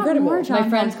It's want incredible. more My John My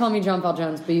friends Paul. call me John Paul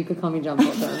Jones, but you could call me John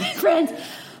Paul Jones. Friends,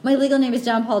 my legal name is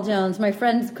John Paul Jones. My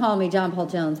friends call me John Paul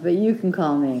Jones, but you can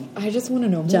call me. I just want to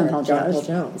know more. John Paul John Jones. Paul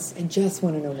Jones. I just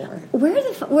want to know more.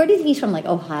 Where did he's from? Like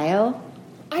Ohio?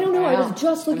 I don't know. I Wow. was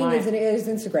just looking Am I? at his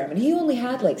Instagram, and he only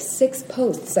had like 6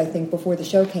 posts, I think, before the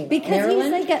show came. Because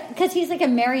Maryland? he's like a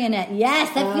marionette.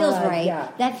 Yes, that feels right. yeah.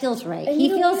 That feels right. And He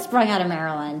you know feels what? sprung out of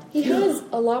Maryland. He has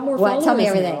a lot more What? followers Tell me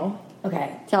everything. now.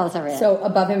 Okay. Tell us everything. So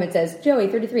above him it says, Joey,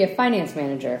 33, a finance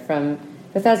manager from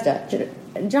Bethesda.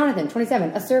 Jonathan,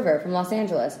 27, a server from Los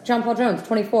Angeles. John Paul Jones,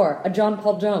 24, a John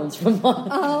Paul Jones from Los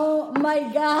Angeles. Oh my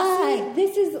God.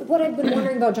 This is what I've been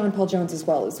wondering about John Paul Jones as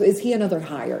well. Is he another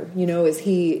hire? You know, is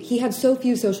he had so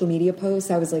few social media posts.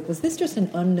 I was like, was this just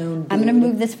an unknown dude? I'm going to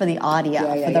move this for the audio,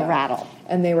 for the rattle.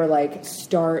 And they were like,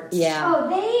 start an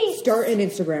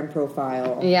Instagram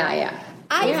profile. Yeah.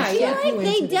 I feel like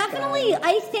they definitely,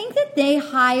 I think that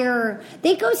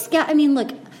they go scout. I mean, look,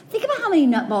 think about how many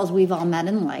nutballs we've all met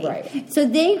in life. Right. So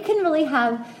they can really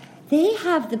they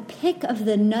have the pick of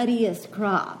the nuttiest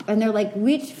crop. And they're like,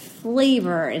 which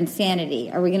flavor insanity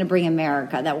are we going to bring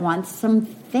America that wants some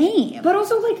fame? But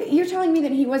also, like, you're telling me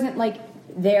that he wasn't, like,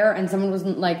 there and someone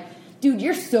wasn't like, dude,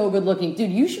 you're so good looking.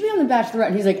 Dude, you should be on The Bachelorette.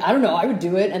 And he's like, I don't know, I would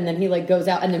do it. And then he, like, goes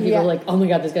out and then people are like, oh my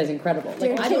God, this guy's incredible. Dude,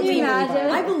 like, can you imagine?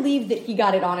 I believe that he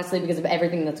got it, honestly, because of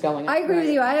everything that's going on. I agree with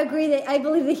you. I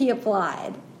believe that he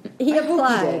applied. He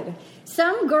applied. Hope he did.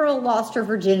 Some girl lost her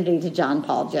virginity to John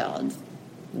Paul Jones.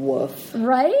 Woof.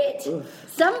 Right? Oof.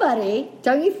 Somebody,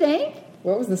 don't you think?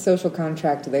 What was the social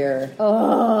contract there?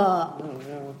 Oh. I don't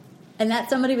know. And that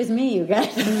somebody was me, you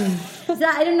guys. So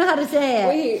I didn't know how to say it.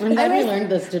 Wait, I'm glad we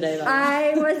learned this today, though.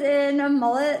 I was in a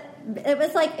mullet. It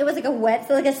was like a wet,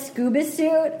 so like a scuba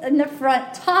suit in the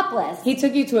front, topless. He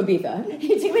took you to Ibiza.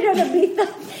 He took me to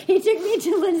Ibiza. He took me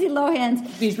to Lindsay Lohan's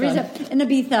Beach resort in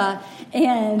Ibiza,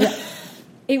 and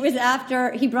it was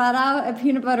after he brought out a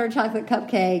peanut butter chocolate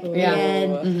cupcake,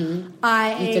 and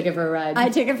You took it for a ride. I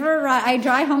took it for a ride. I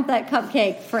dry humped that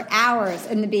cupcake for hours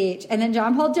in the beach, and then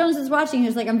John Paul Jones was watching. He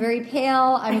was like, "I'm very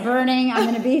pale. I'm burning. I'm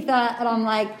in Ibiza," and I'm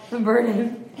like, I'm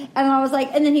burning. And I was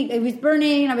like, and then it was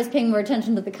burning, and I was paying more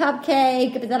attention to the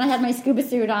cupcake, but then I had my scuba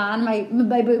suit on,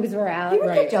 my boobs were out. You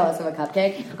would get jealous of a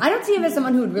cupcake. I don't see him as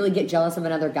someone who would really get jealous of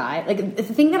another guy. Like, the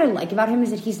thing that I like about him is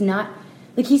that he's not,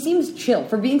 like, he seems chill.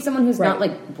 For being someone who's not,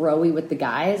 like, bro-y with the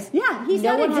guys. Yeah, he's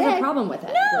no not one a has dick. a problem with it.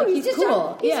 No, Like, he's just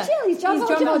cool. He's chill. He's John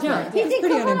Paul Jones. Yeah. He's the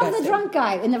pretty equivalent of the uninvested. drunk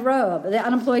guy in the robe, the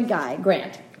unemployed guy.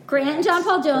 Grant and John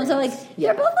Paul Jones are like,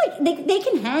 they're both like, they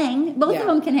can hang. Both of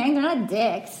them can hang. They're not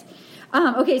dicks.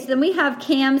 Okay, so then we have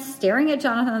Cam staring at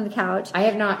Jonathan on the couch.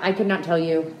 I could not tell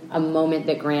you a moment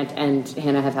that Grant and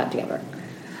Hannah have had together.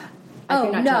 I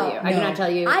could not tell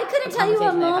you. I couldn't tell you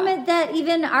a moment that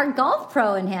even our golf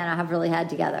pro and Hannah have really had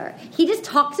together. He just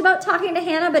talks about talking to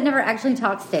Hannah, but never actually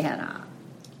talks to Hannah.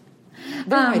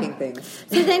 They're hiding things.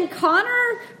 So then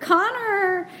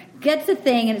Connor gets a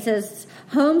thing, and it says,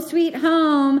 "Home sweet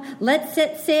home, let's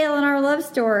set sail on our love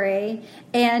story."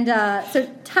 And so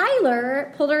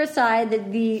Tyler pulled her aside,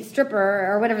 the stripper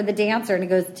or whatever, the dancer, and he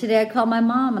goes, "Today I called my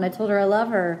mom and I told her I love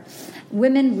her.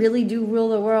 Women really do rule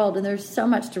the world, and there's so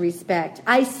much to respect.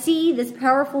 I see this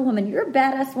powerful woman. You're a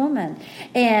badass woman,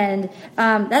 and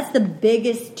that's the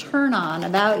biggest turn on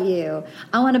about you.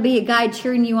 I want to be a guy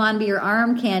cheering you on, be your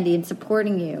arm candy, and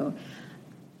supporting you."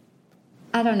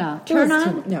 I don't know. Turn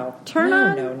on? No. Turn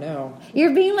on? No.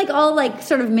 You're being like all like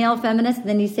sort of male feminist, and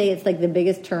then you say it's like the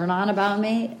biggest turn on about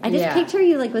me. I just picture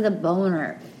you like with a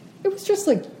boner. It was just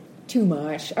like too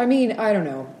much. I mean, I don't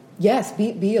know. Yes,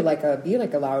 be like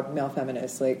a loud male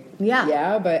feminist. Like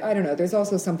but I don't know. There's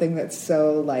also something that's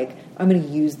so like I'm going to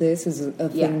use this as a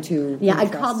thing to. Yeah, I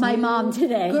called my mom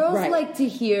today. Girls like to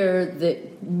hear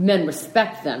that men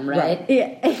respect them, right?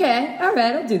 Yeah. Okay, all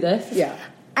right, I'll do this. Yeah.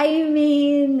 I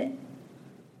mean,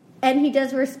 and he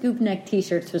does wear scoop neck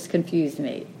T-shirts, which confused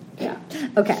me. Yeah.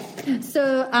 Okay.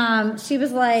 So she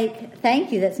was like,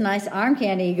 "Thank you, that's nice arm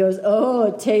candy." He goes, "Oh,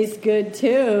 it tastes good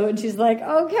too." And she's like,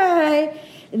 "Okay."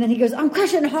 And then he goes, "I'm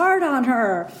crushing hard on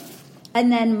her."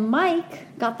 And then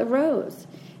Mike got the rose.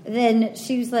 And then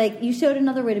she was like, "You showed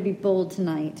another way to be bold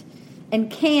tonight." And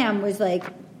Cam was like,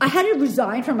 "I had to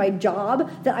resign from my job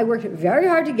that I worked very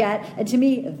hard to get. And to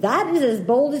me, that is as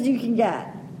bold as you can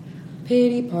get."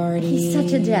 Pity party. He's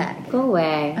such a dick. Go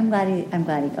away. I'm glad he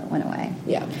went away.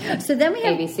 Yeah. So then we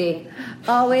have ABC.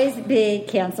 Always be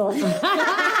canceled. There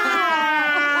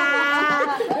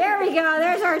we go.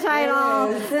 There's our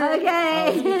title.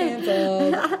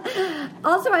 Okay.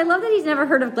 Also, I love that he's never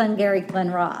heard of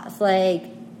Glenn Ross.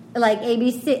 Like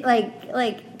ABC,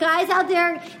 like guys out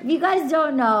there, if you guys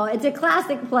don't know, it's a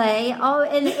classic play. Oh,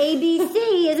 and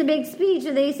ABC is a big speech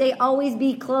where they say always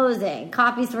be closing.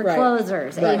 Copies for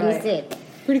closers. ABC.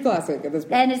 Pretty classic at this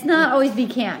point. And it's not always be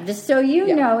camp. Just so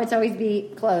you know, it's always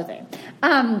be closing.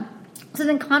 So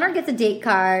then Connor gets a date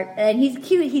card, and he's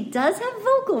cute. He does have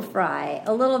vocal fry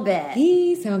a little bit.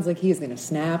 He sounds like he is going to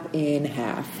snap in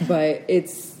half, but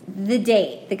it's the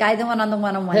date, the guy that went on the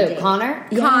one-on-one Who, date. Connor?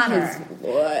 Connor.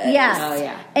 What? Yes. Oh,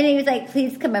 yeah. And he was like,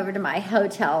 please come over to my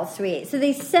hotel suite. So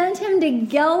they sent him to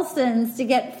Gelson's to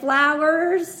get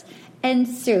flowers and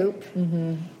soup.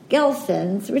 Mm-hmm.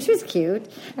 Gelson's, which was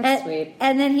cute. That's sweet.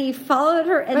 And then he followed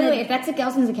her. And By the then, way, if that's at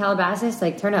Gelson's in Calabasas,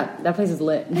 like, turn up. That place is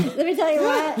lit. let me tell you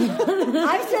what.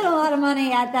 I've spent a lot of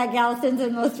money at that Gelson's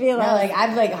in Los Feliz. No, like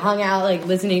I've like hung out like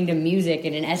listening to music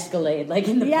in an Escalade, like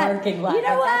in the parking lot. You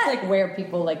know That's what? like where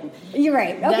people like. You're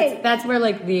right. Okay. That's where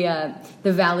like the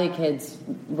Valley kids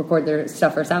record their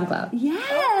stuff for SoundCloud.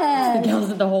 Yes. The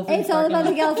Gelson's, the whole thing. It's all about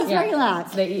the Gelson's parking lot.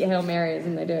 So they eat Hail Marys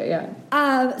and they do it.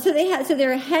 Yeah. So they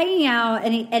were hanging out,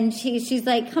 and she's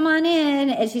like, "Come on in,"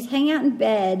 and she's hanging out in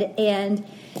bed, and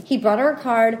he brought her a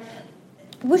card.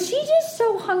 Was she just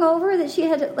so hungover that she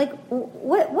had to, like,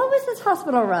 what was this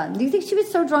hospital run? Do you think she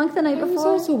was so drunk the night I was before?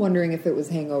 also wondering if it was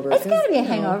hangover. It's got to be a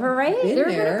hangover, right? There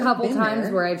have been a couple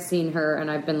times where I've seen her and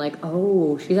I've been like,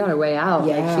 oh, she's on her way out.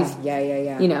 Yeah, like she's,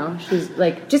 yeah. You know, she's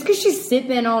like, just because she's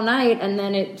sipping all night and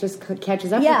then it just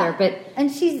catches up with her. But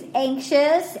and she's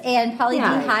anxious and probably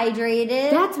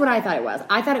dehydrated. That's what I thought it was.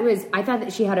 I thought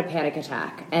that she had a panic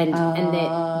attack and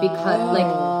that because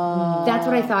like that's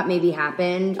what I thought maybe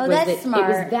happened. Oh, was that's that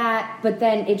smart. It was that, but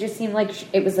then it just seemed like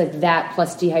it was like that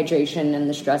plus dehydration and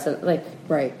the stress of like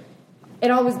Right.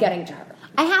 it all was getting to her.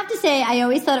 I have to say, I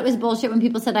always thought it was bullshit when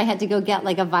people said I had to go get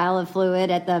like a vial of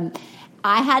fluid at the.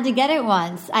 I had to get it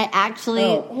once. I actually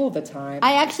all the time.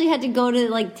 I actually had to go to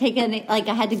like take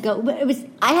I had to go. It was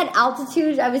I had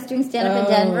altitude. I was doing stand up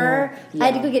in Denver. Yeah.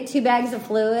 I had to go get 2 bags of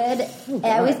fluid. And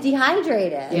I was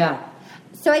dehydrated. Yeah.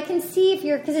 So I can see if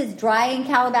because it's dry in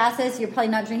Calabasas, you're probably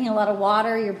not drinking a lot of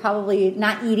water. You're probably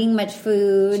not eating much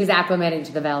food. She's acclimating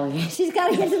to the valley. She's got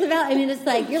to get to the valley. I mean, it's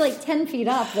like you're like 10 feet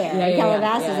up there Yeah, in yeah,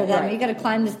 Calabasas yeah, at that. right. You got to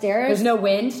climb the stairs. There's no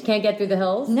wind. Can't get through the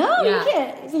hills. No, Yeah. you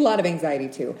can't. There's a lot of anxiety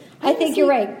too. I think you're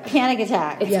right. Panic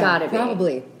attack. It's Yeah, gotta be.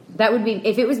 probably. That would be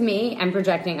if it was me. I'm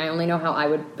projecting. I only know how I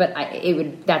would, but it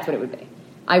would. That's what it would be.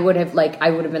 I would have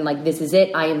been like, this is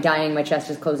it. I am dying. My chest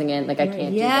is closing in. Like I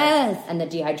can't Yes. do this. And the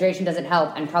dehydration doesn't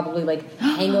help. And probably like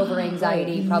hangover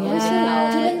anxiety. Probably Yes. doesn't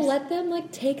help. Do they let them like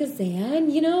take a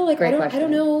Xan? You know, like Great I question.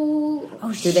 don't know.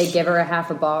 Oh, Do they give her a half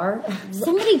a bar?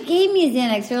 Somebody gave me a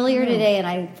Xanax earlier today, and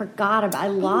I forgot about. I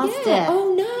lost yeah. it.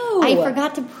 Oh no! I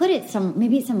forgot to put it some.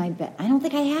 Maybe it's in my bed. I don't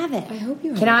think I have it. I hope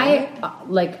you. Can have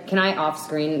I it. can I off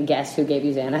screen guess who gave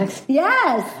you Xanax?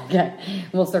 Yes. Okay,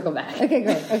 we'll circle back. Okay,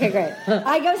 great.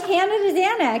 I was handed a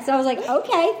Xanax. I was like,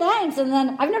 okay, thanks. And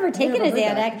then I've never taken a never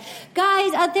heard Xanax.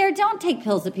 Guys out there, don't take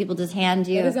pills that people just hand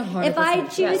you. That is 100% If I Yeah,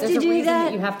 choose there's to a do reason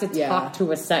that, you have to Yeah. talk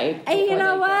to a site. and you before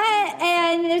know they what?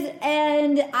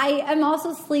 And I am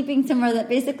also sleeping somewhere that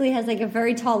basically has like a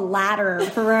very tall ladder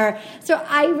for her. So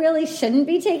I really shouldn't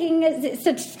be taking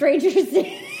such strangers.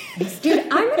 Dude,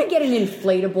 I'm gonna get an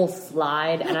inflatable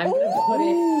slide and I'm gonna put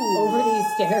it over these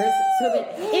stairs so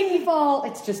that if you fall,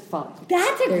 it's just fun.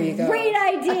 That's a There you go. great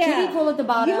idea. A kiddie pool at the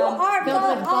bottom, You are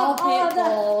filled with ball pit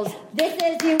balls. This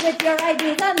is you with your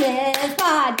ideas on this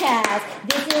podcast.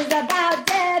 This is about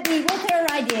Debbie with her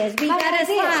ideas. We got a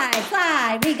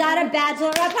slide. We got a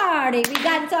bachelorette party. We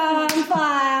got some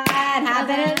fun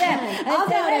happening there. I'll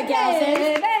go to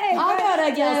Gelson's. I'll go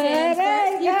to Gelson's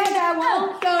first. You think I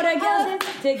won't go to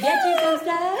Gelson's to get you some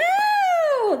stuff?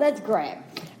 Ooh, that's great.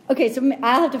 Okay, so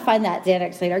I'll have to find that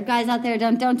Xanax later. Guys out there,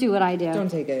 don't do what I do. Don't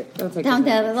take it. Don't take Don't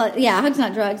it. do. Yeah, hugs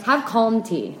not drugs. Have Calm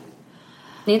Tea.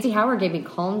 Nancy Howard gave me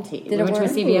Calm Tea. Did We it went to a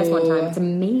work? CVS one time. It's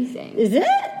amazing. Is it?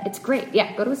 It's great.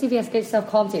 Yeah, go to a CVS, get yourself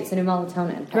Calm Tea. It's a new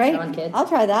melatonin. Pass Great. it on, kids. I'll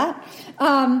try that.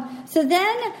 So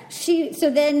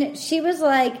then she was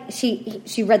like,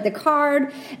 she read the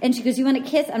card and she goes, "You want a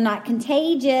kiss? I'm not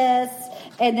contagious."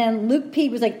 And then Luke P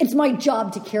was like, "It's my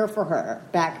job to care for her."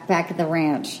 Back at the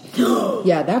ranch.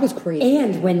 Yeah, that was crazy.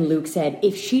 And when Luke said,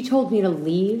 if she told me to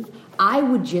leave, I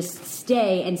would just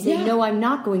stay and say, Yeah. no, I'm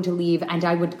not going to leave, and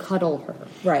I would cuddle her.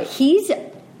 Right. He's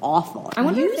awful. I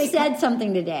wonder you if they said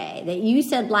something today that you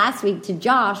said last week to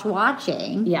Josh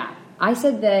watching. Yeah. I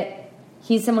said that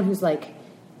he's someone who's like,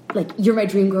 you're my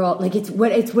dream girl. Like, it's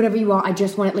whatever you are. I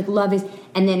just want it. Like, love is.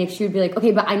 And then if she would be like,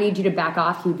 okay, but I need you to back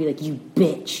off, he would be like, you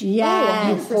bitch.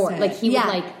 Yes. You whore. Like, he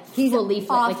Yeah. would, He's fully, like,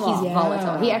 awful. he's Yeah.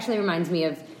 volatile. He actually reminds me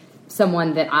of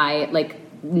someone that I, like,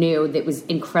 knew that was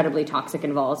incredibly toxic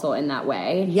and volatile in that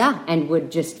way. Yeah. And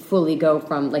would just fully go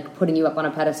from, like, putting you up on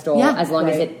a pedestal as long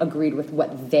as it agreed with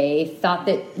what they thought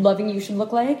that loving you should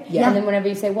look like. Yeah. And then whenever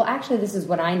you say, well, actually, this is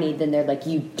what I need, then they're like,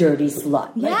 you dirty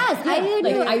slut. Yes, I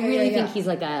knew. I really think he's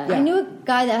like a... I knew a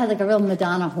guy that had like a real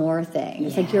Madonna whore thing.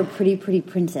 It's like, you're a pretty, pretty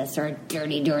princess or a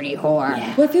dirty, dirty whore.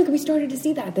 Yeah. Well, I feel like we started to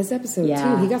see that this episode,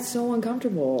 too. He got so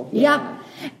uncomfortable. Yeah.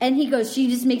 And he goes, she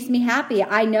just makes me happy.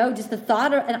 I know just the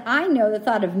thought of, and I know the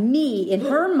thought of me in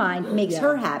her mind makes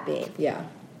her happy. Yeah.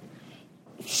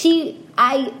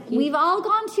 We've all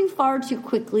gone too far too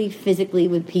quickly physically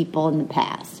with people in the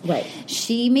past. Right.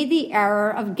 She made the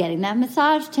error of getting that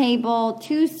massage table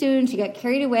too soon. She got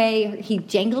carried away. He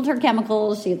jangled her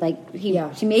chemicals. She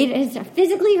made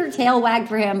physically her tail wag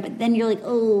for him, but then you're like,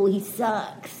 oh, he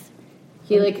sucks.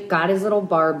 He, like, got his little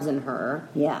barbs in her.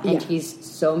 Yeah. And he's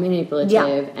so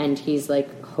manipulative, and he's,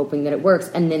 like, hoping that it works.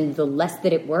 And then the less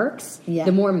that it works,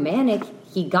 the more manic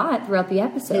he got throughout the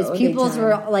episode. His pupils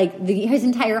were, like, his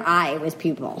entire eye was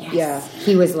pupil. Yes. Yeah.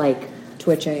 He was, like...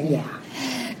 Twitching. Yeah.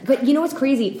 But you know what's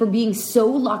crazy? For being so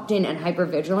locked in and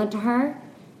hyper-vigilant to her,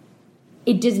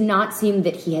 it does not seem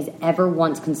that he has ever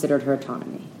once considered her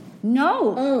autonomy.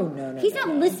 No. Oh, no. He's not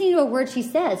listening to a word she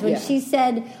says. When she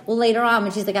said, well, later on,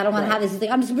 when she's like, I don't want to have this, he's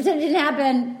like, I'm just pretending it didn't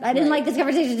happen. I didn't like this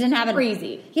conversation. It didn't happen.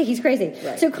 Crazy. Yeah, he's crazy.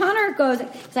 Right. So Connor goes,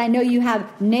 because I know you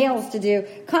have nails to do.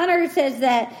 Connor says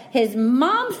that his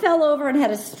mom fell over and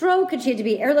had a stroke, and she had to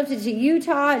be airlifted to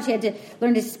Utah, and she had to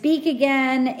learn to speak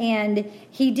again, and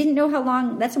he didn't know how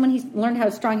long. That's when he learned how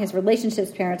strong his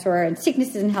relationships parents were, and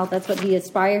sicknesses and health. That's what he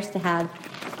aspires to have.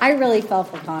 I really fell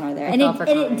for Connor there. And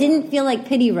it didn't feel like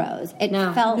pity rose. It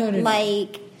felt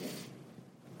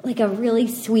like a really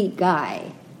sweet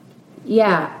guy.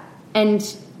 Yeah. And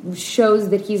shows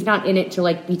that he's not in it to,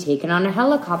 like, be taken on a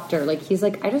helicopter. Like, he's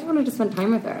like, I just wanted to spend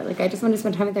time with her. Like, I just wanted to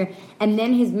spend time with her. And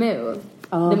then his move.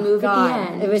 The move at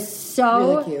the end. It was so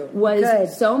really cute.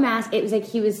 Was so massive. It was like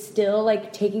he was still,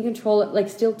 like, taking control. Like,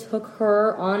 still took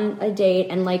her on a date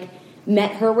and, like,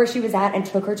 met her where she was at and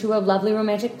took her to a lovely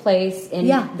romantic place in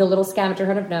the little scavenger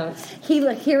hunt of notes.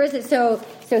 Here is it. So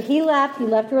he left. He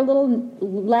left her a little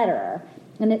letter,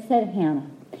 and it said, Hannah,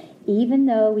 even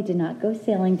though we did not go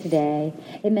sailing today,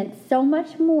 it meant so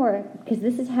much more because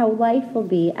this is how life will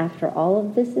be after all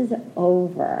of this is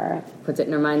over. Puts it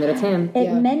in her mind that it's him.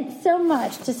 It meant so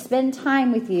much to spend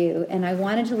time with you, and I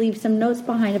wanted to leave some notes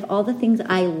behind of all the things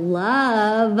I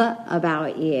love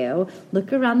about you.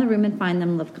 Look around the room and find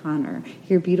them, love Connor.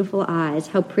 Your beautiful eyes,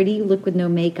 how pretty you look with no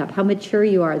makeup, how mature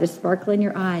you are, the sparkle in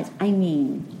your eyes. I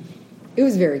mean, it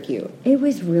was very cute. It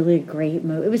was really a great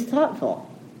move. It was thoughtful.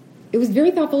 It was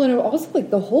very thoughtful, and it also,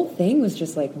 like, the whole thing was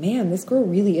just like, man, this girl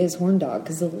really is horn dog.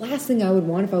 Because the last thing I would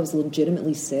want if I was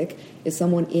legitimately sick is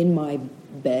someone in my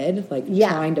bed, like,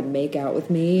 trying to make out with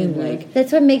me. And, like...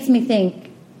 That's what makes me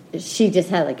think she just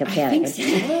had, like, a panic. I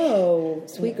think so.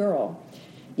 Sweet girl.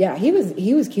 Yeah, he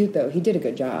was cute, though. He did a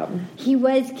good job. He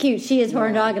was cute. She is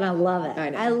horn dog, and I love it.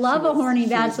 I know. I love a horny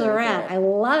bachelorette. I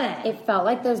love it. It felt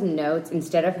like those notes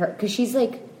instead of her... Because she's,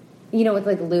 like... You know, with,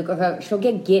 like, Luke, she'll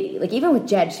get giddy. Like, even with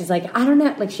Jed, she's like, I don't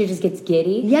know. Like, she just gets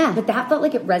giddy. Yeah. But that felt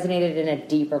like it resonated in a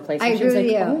deeper place. I agree with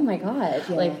you. Oh, my God.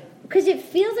 Yeah. Like, because it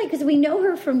feels like, because we know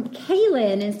her from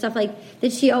Kaylin and stuff, like,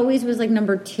 that she always was, like,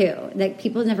 number 2. Like,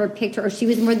 people never picked her, or she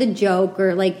was more the joke,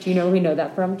 or, like... Do you know who we know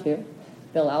that from, too?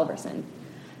 Bill Alberson.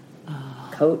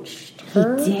 Coached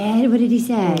her. He did? What did he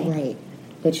say? Oh, right.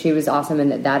 That she was awesome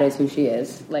and that is who she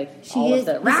is. Like, she all is,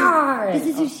 of the... This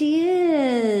is who she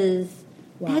is.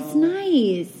 Wow. That's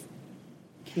nice.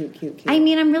 Cute. I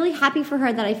mean, I'm really happy for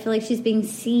her that I feel like she's being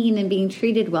seen and being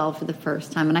treated well for the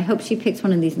first time. And I hope she picks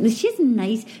one of these. She's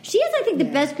nice. She is, I think, the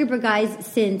best group of guys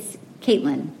since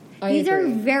Caitlin. These are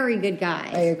very good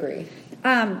guys. I agree.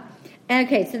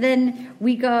 Okay, so then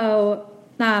we go...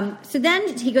 so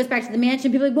then he goes back to the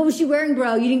mansion. People are like, what was she wearing,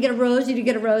 bro? You didn't get a rose? You didn't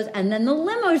get a rose? And then the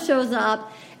limo shows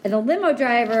up. And the limo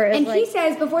driver is he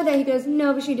says, before that, he goes,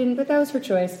 no, but she didn't. But that was her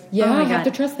choice. Yeah, I have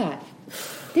to trust that.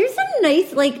 There's some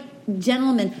nice, like,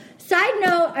 gentlemen. Side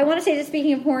note, I want to say this,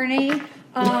 speaking of horny,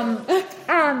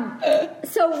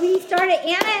 so we started,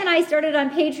 Anna and I started on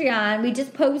Patreon. We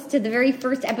just posted the very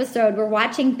first episode. We're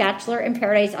watching Bachelor in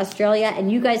Paradise Australia, and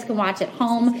you guys can watch at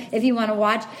home if you want to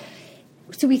watch.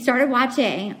 So we started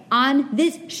watching on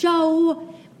this show.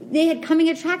 They had coming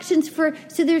attractions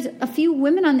so there's a few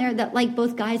women on there that like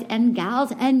both guys and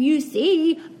gals, and you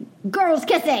see girls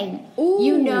kissing. Ooh,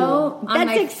 you know, on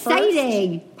that's my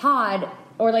exciting. First pod,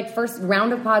 or like first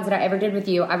round of pods that I ever did with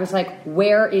you, I was like,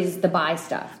 where is the bi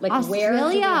stuff? Like, Australia. Where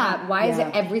is it? Why is it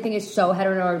everything is so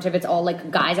heteronormative? It's all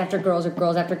like guys after girls or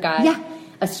girls after guys. Yeah.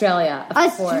 Australia. Of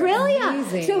course.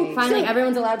 Amazing. So Finally,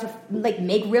 everyone's allowed to like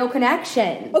make real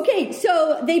connections. Okay,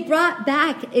 so they brought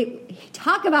back,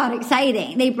 talk about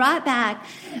exciting. They brought back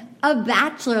a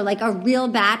bachelor, like a real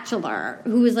bachelor,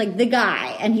 who was like the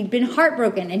guy, and he'd been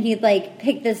heartbroken, and he'd like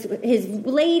picked his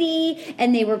lady,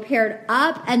 and they were paired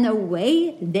up, and the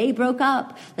way they broke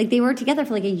up, like they were together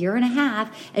for like a year and a half,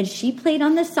 and she played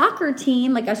on the soccer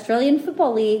team, like Australian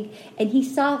Football League, and he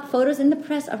saw photos in the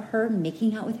press of her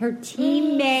making out with her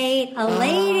teammate, a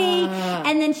lady,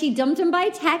 and then she dumped him by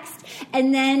text,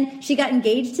 and then she got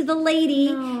engaged to the lady,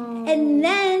 and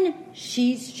then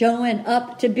she's showing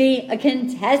up to be a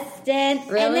contestant,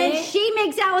 Really? and then she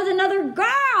makes out with another girl.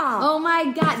 Oh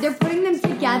my God, they're putting them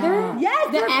together? Yes,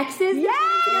 The they're- exes? Yes!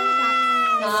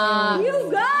 You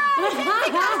guys!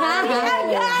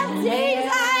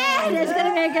 It's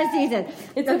gonna be a good season.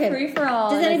 It's a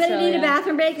free-for-all Does in anybody need a Australia.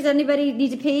 bathroom break? Does anybody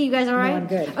need to pee? You guys all right? I'm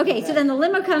good. Okay, so then the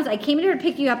limo comes. I came in here to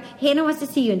pick you up. Hannah wants to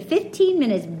see you in 15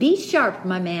 minutes. Be sharp,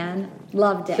 my man.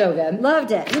 Loved it. So good.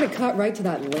 Loved it. I'm gonna cut right to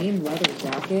that lame leather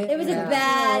jacket. It was a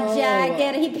bad Oh.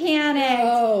 jacket. He panicked.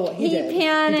 Oh, he did.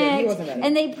 panicked. He did. He wasn't ready.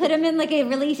 And they put him in like a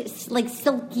really like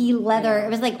silky leather. It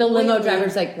was like The limo oily.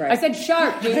 driver's like, Right. I said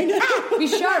sharp, dude. Be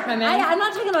sharp, my man. I'm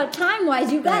not talking about time wise.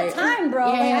 You got Right. time, bro.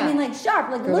 Yeah, Like, yeah. I mean, like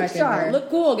sharp. Like Go look back in sharp. there. Look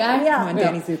cool, guy. Yeah. Come on,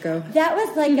 Danny Zuko. That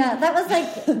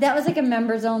was like a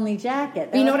members only jacket.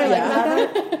 But you know what I like Yeah.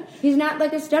 about that? He's not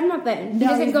like a stud muffin. He No,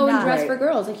 doesn't he's go and not. dress Right. for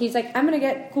girls. Like he's like, I'm gonna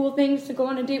get cool things to go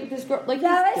on a date with this girl. Like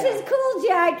That he's- was his cool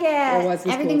jacket. Or was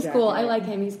his everything's cool cool. jacket. I like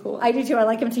him. He's cool. I do too. I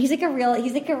like him too. He's like a real.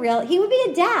 He would be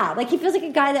a dad. Like he feels like a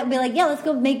guy that would be like, yeah, let's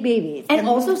go make babies. and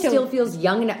also move to- still feels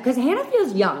young enough because Hannah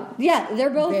feels young. yeah, they're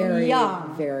both Very,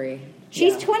 young. very.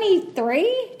 She's yeah.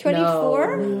 23,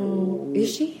 24. No.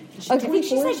 Is she? Is she I think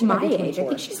she's 24? like my She might be age. I 24.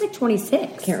 think she's like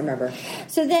 26. Can't remember.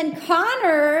 So then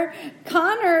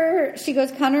Connor, she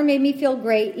goes, Connor made me feel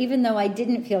great, even though I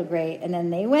didn't feel great. And then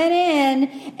they went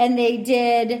in and they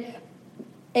did,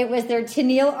 it was their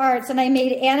Tennille Arts, and I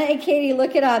made Anna and Katie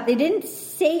look it up. They didn't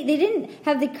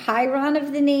have the chyron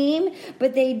of the name,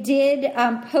 but they did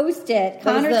post it. What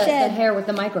was Connor the said, hair with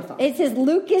the microphone. it says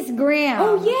Lucas Graham.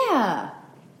 Oh yeah,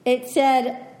 It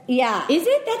said, yeah. is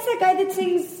it? That's the guy that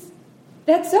sings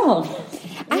that song.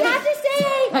 I have to say,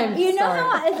 I'm you know sorry.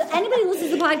 how if anybody who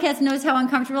listens to the podcast knows how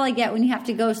uncomfortable I get when you have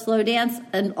to go slow dance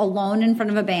alone in front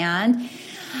of a band.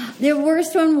 The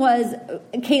worst one was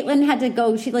Caitlin had to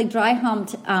go. She like dry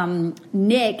humped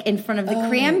Nick in front of the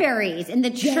Cranberries in the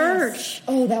church,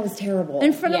 Oh, that was terrible.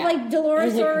 in front of Yeah. like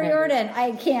Dolores It was like O'Riordan.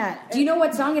 I can't. Do you know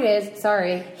what song it is?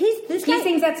 Sorry. He He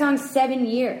sings that song 7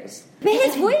 years. but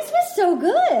his voice was so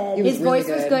good. It was His really voice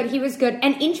was good. good. He was good.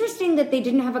 And interesting that they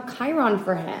didn't have a chyron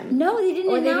for him. No, they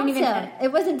didn't Or they announce didn't even- him.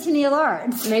 It wasn't Tennille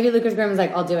Arts. Maybe Lucas Graham was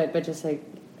like, I'll do it, but just like,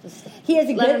 He has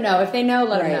a let good. them know. If they know,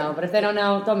 let them Right. know. But if they don't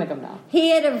know, don't make them know. He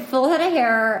had a full head of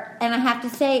hair, and I have to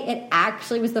say, it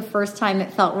actually was the first time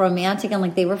it felt romantic and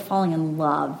like they were falling in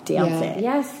love dancing.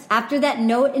 Yeah. Yes. After that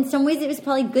note, in some ways, it was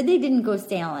probably good they didn't go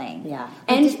sailing. Yeah.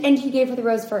 And he gave her the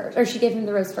rose first. Or she gave him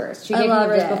the rose first. She I gave him the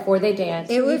loved rose it. before they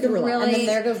danced. It was And then really.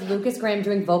 there goes Lucas Graham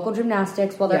doing vocal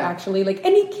gymnastics while they're Yeah. actually like,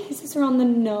 and he kisses her on the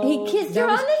nose. He kissed That her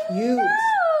on was the cute. nose.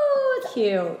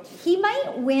 Cute. He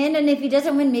might win, and if he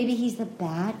doesn't win, maybe he's the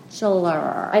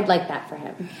Bachelor. I'd like that for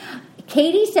him.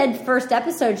 Katie said first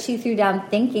episode she threw down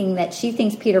thinking that she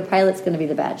thinks Peter Pilot's going to be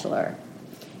the Bachelor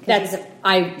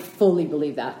I fully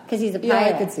believe that. because he's a pilot.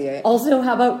 Yeah, I could see it. Also,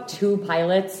 how about 2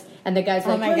 pilots? And the guy's Oh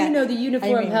like, my well, God. you know, the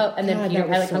uniform I mean, help. And then God, Peter that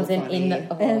was Pilot so comes in funny.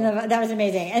 the... And that was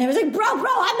amazing. And it was like, bro,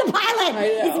 I'm the pilot. I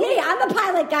know. It's me. I'm the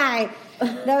pilot guy.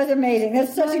 That was amazing.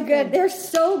 That's such a good. They're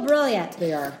so brilliant.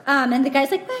 They are. And the guy's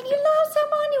like, when you love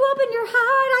someone, you open your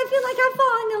heart. I feel like I'm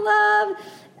falling in love.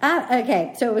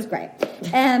 Okay, so it was great.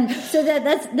 And so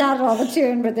that's not at all the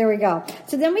tune, but there we go.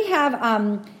 So then we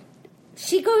have.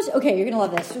 She goes, okay, you're going to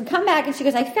love this. We come back and she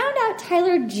goes, I found out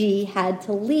Tyler G had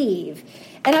to leave.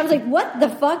 And I was like, what the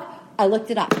fuck? I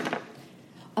looked it up.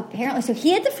 Apparently, so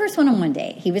he had the first one on one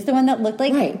day. He was the one that looked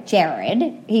like Right.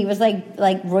 Jared. He was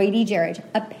like Roy D. Jared.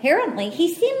 Apparently,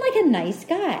 he seemed like a nice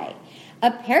guy.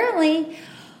 Apparently,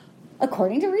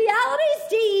 according to Reality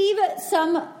Steve,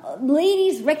 some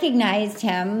ladies recognized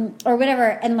him or whatever,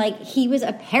 and like he was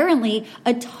apparently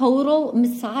a total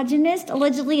misogynist,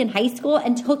 allegedly in high school,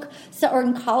 and or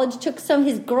in college took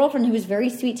his girlfriend who was very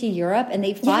sweet to Europe, and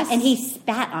they fought, Yes. and he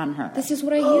spat on her. This is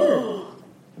what I hear.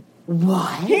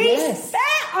 What? He Yes.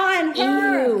 spat on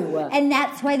her. Ew. And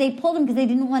that's why they pulled him, because they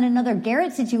didn't want another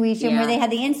Garrett situation Yeah. where they had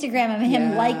the Instagram of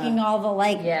him Yeah. liking all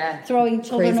the Yeah. throwing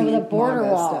children Crazy over the border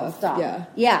manga wall stuff. stuff.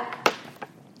 Yeah.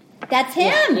 That's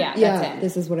him. Yeah, Yeah, that's him.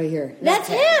 this is what I hear. That's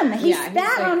him. He Yeah, he's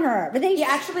spat like- on her. But they He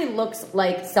actually looks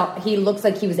like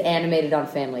he was animated on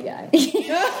Family Guy. yeah, he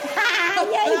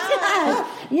does.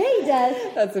 Yeah, he does.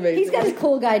 That's amazing. He's got his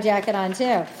cool guy jacket on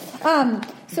too.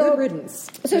 Good riddance.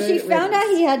 So she Good found out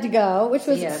riddance. he had to go, which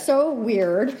was Yeah. so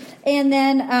weird. And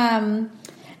then,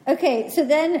 okay, so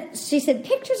then she said,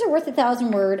 pictures are worth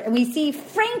 1,000 words. And we see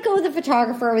Franco, the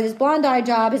photographer, with his blonde eye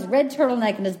job, his red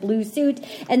turtleneck, and his blue suit.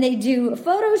 And they do a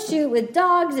photo shoot with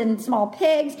dogs and small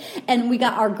pigs. And we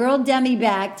got our girl Demi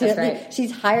back. That's right.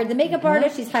 She's hired the makeup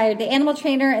artist. She's hired the animal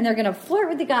trainer. And they're going to flirt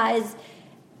with the guys.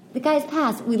 The guys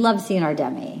pass. We love seeing our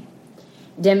Demi.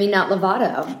 Demi not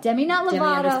Lovato. Demi not Demi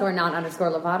Lovato.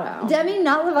 _not Lovato. Demi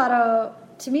not Lovato.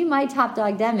 To me, my top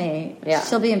dog, Demi. Yeah.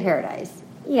 She'll be in paradise.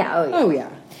 Yeah. Oh, yeah.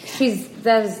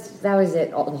 That was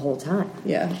it all the whole time.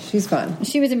 Yeah, she's fun.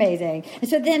 She was amazing. And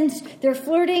so then they're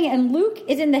flirting, and Luke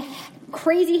is in the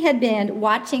crazy headband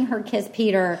watching her kiss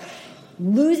Peter,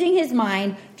 losing his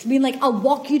mind, being like, I'll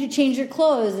walk you to change your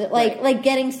clothes. Like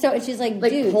getting so, she's like,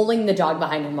 dude. Pulling the dog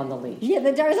behind him on the leash. Yeah,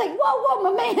 the dog's like,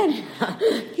 whoa, my man.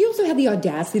 He also had the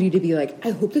audacity to be like,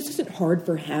 I hope this isn't hard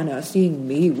for Hannah seeing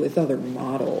me with other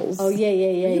models. Oh, yeah. Are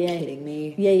you kidding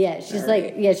me? Yeah. She's All like,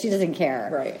 right. yeah, she doesn't care.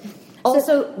 Right.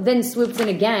 Also, then swoops in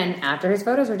again after his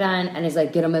photos are done and is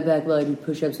like, get on my back while I do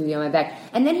push-ups with you on my back.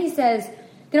 And then he says,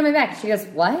 get on my back. She goes,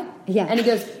 what? Yeah. And he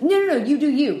goes, no, you do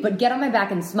you, but get on my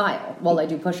back and smile while I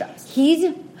do push-ups.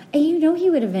 And you know he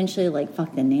would eventually, like,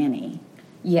 fuck the nanny.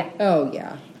 Yeah. Oh,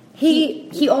 yeah.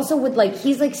 He also would, like,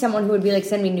 he's like someone who would be like,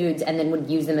 send me nudes and then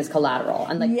would use them as collateral.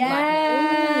 And like, like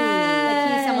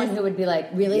he's someone who would be like,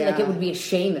 really? Yeah. Like, it would be a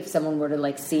shame if someone were to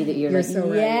like see that you're You're like, so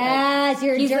right. Yes,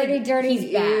 you're He's dirty, like- dirty.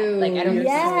 he's bad. Like, I don't You're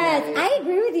Yes, so right. I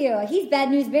agree with you. He's bad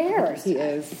news bears. He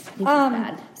is.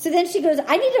 bad. So then she goes,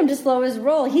 I need him to slow his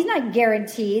roll. He's not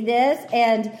guaranteed this.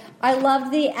 And I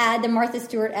loved the ad, the Martha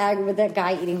Stewart ad with that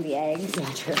guy eating the eggs. Yeah,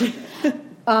 true.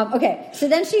 Okay, so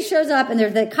then she shows up, and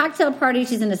there's the cocktail party.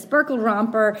 She's in a sparkle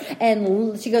romper,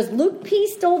 and she goes, Luke P.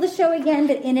 stole the show again,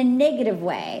 but in a negative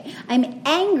way. I'm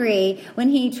angry when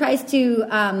he tries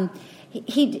to...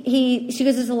 she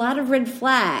goes, there's a lot of red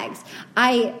flags.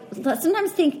 I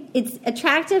sometimes think it's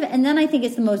attractive, and then I think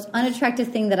it's the most unattractive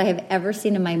thing that I have ever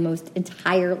seen in my most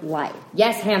entire life.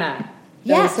 Yes, Hannah.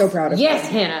 I was so proud of her. Yes,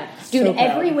 Hannah. Dude, So proud.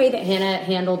 every way that Hannah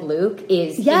handled Luke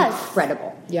is Yes.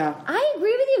 incredible. Yeah. I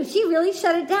agree with you. She really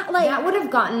shut it down. Like, That would have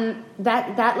gotten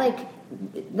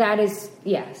that is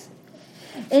yes.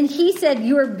 and he said,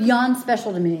 you are beyond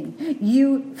special to me.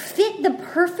 You fit the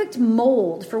perfect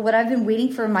mold for what I've been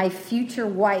waiting for my future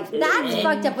wife. That's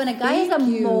fucked up when a guy has a Thank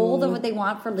you. mold of what they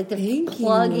want for like to Thank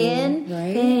plug you. in.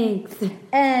 Right? Thanks.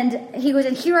 And he goes,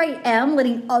 and here I am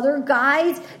letting other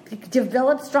guys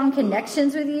develop strong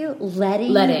connections with you.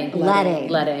 Letting.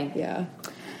 Yeah.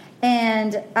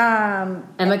 And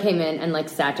Emma came in and like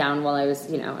sat down while I was,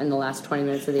 in the last 20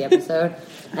 minutes of the episode,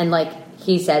 and like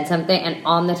he said something, and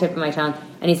on the tip of my tongue,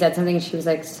 and he said something, and she was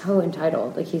like, so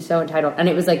entitled, like he's so entitled, and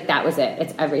it was like that was it.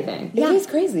 It's everything. Yeah. It is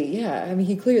crazy, yeah. I mean,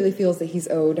 he clearly feels that he's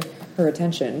owed her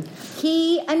attention.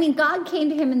 God came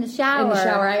to him in the shower. In the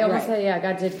shower, I almost Right. said, yeah,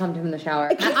 God did come to him in the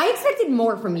shower. I expected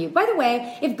more from you. By the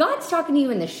way, if God's talking to you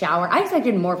in the shower, I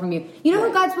expected more from you. You know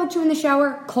who God spoke to in the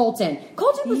shower? Colton.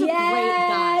 Colton was a great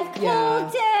guy.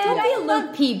 Colton. Don't be a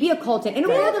Luke P. Be a Colton. In a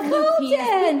world of Luke P, be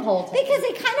a Colton. Because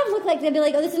they kind of look like they'd be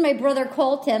like, oh, this is my brother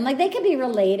Colton. Like they could be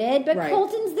related, but Right.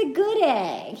 Colton's the good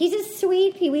egg. He's a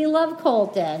sweet pea. We love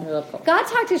Colton. We love Colton. God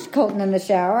talked to Colton in the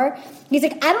shower. He's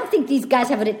like, I don't think these guys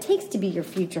have what it takes to be your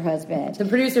future husband. The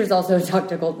producers also talk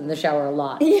to Colton in the shower a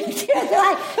lot. They're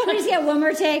like, can we just get one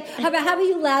more take? How about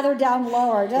you lather down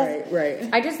lower? Just, Right.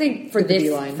 I just think for With the this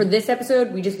beeline.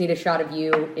 episode, we just need a shot of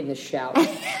you in the shower.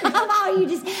 How about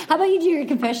you do your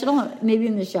confessional maybe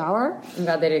in the shower? I'm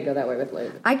glad they didn't go that way with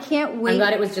Luke. I can't wait. I'm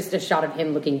glad it was just a shot of him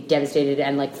looking devastated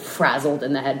and like frazzled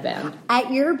in the headband. At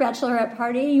your bachelorette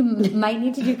party, you might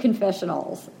need to do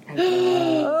confessionals.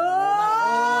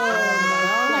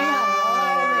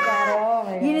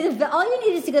 All you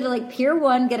need is to go to like Pier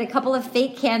 1, get a couple of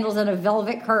fake candles and a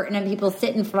velvet curtain, and people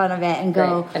sit in front of it and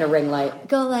go, And a ring light.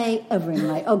 go like a ring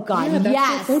light. Oh God, Yeah, that's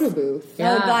yes. your photo booth.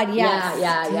 Oh God, yes.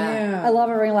 Yeah. Yeah. I love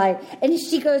a ring light. And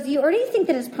she goes, you already think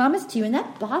that it's promised to you, and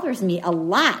that bothers me a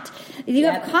lot. If you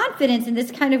have confidence in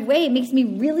this kind of way, it makes me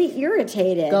really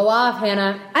irritated. Go off,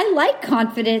 Hannah. I like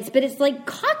confidence, but it's like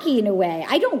cocky in a way.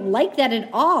 I don't like that at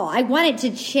all. I want it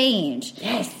to change.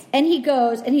 Yes. And he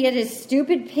goes, and he had his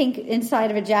stupid pink inside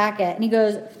of a jacket, and he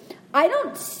goes, I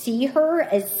don't see her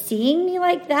as seeing me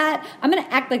like that. I'm going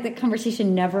to act like that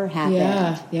conversation never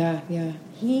happened. Yeah.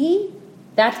 He...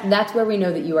 That's where we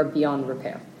know that you are beyond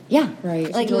repair. Yeah. Right.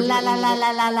 Like, la, la, la,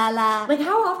 la, la, la, la. Like,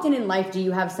 how often in life do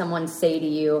you have someone say to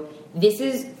you, this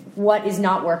is what is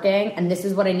not working, and this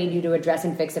is what I need you to address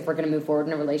and fix if we're going to move forward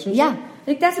in a relationship? Yeah.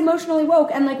 Like, that's emotionally woke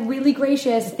and, like, really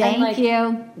gracious. Thank and, like,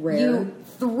 you. Rare. You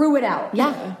threw it out.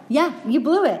 Yeah. Yeah. You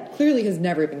blew it. Clearly has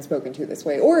never been spoken to this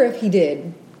way. Or if he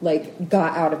did, like,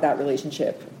 got out of that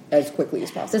relationship as quickly as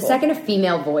possible. The second a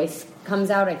female voice comes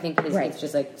out, I think it's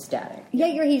just, like, static.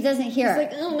 Yeah, he doesn't hear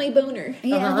it. oh, my boner.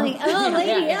 Yeah, like, oh,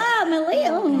 lady, Yeah. oh, my lady,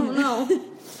 oh, no.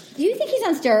 Do you think he's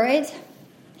on steroids?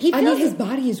 He I mean, feels his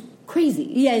body is crazy.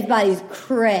 yeah, his body's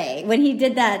cray. When he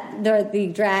did that, the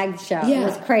drag show, it Yeah.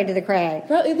 was cray to the cray.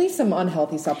 Well, at least some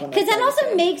unhealthy supplements. Because that I would also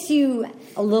say. makes you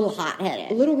a little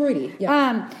hot-headed. A little Rudy.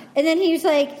 Yeah. And then he was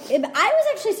like, I was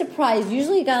actually surprised.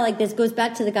 Usually a guy like this goes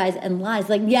back to the guys and lies.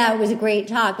 Like, yeah, it was a great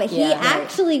talk. But he Yeah, right.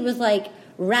 actually was like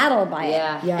rattled by it.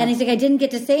 Yeah. Yeah. And he's like, I didn't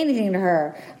get to say anything to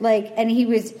her. Like, and he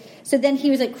was, so then he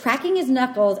was like cracking his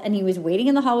knuckles and he was waiting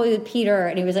in the hallway with Peter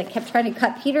and he was like, kept trying to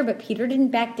cut Peter, but Peter didn't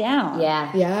back down. Yeah.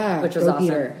 Yeah, Which was go awesome.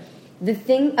 Peter. The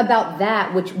thing about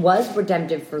that, which was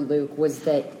redemptive for Luke, was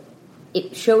that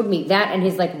it showed me that and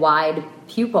his, like, wide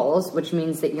pupils, which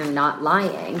means that you're not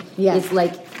lying. Yeah. Is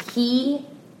like, he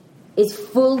is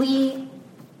fully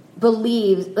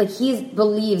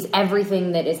believes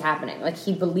everything that is happening. Like,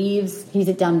 he believes He's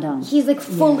a dum-dum. he's like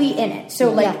fully in it.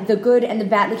 So like Yeah. the good and the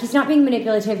bad. Like, he's not being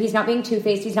manipulative. He's not being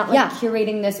two-faced. He's not like Yeah.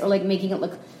 curating this or like making it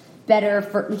look better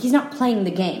for. Like, he's not playing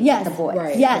the game. Yes. with the boys.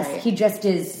 Right, Yes. right. He just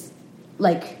is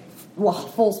like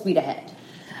full speed ahead.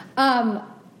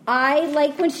 I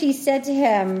like when she said to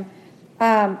him,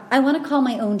 I want to call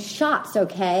my own shots,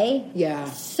 okay? Yeah.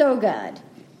 So good.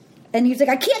 And he was like,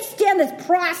 I can't stand this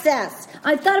process.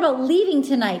 I thought about leaving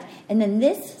tonight. And then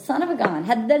this son of a gun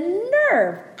had the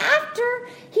nerve,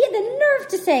 he had the nerve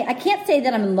to say, I can't say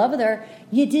that I'm in love with her.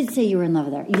 You did say you were in love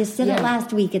with her. You just said it Yeah.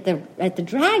 last week at the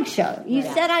drag show. You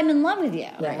Right. said I'm in love with you.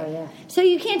 Yeah. Oh, yeah. So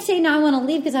you can't say, no, I want to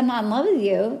leave because I'm not in love with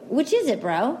you. Which is it,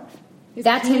 bro?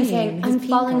 That's him pain, saying, his I'm pain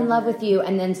falling in corner. love with you,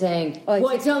 and then saying, Oh, well,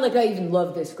 it's not like I even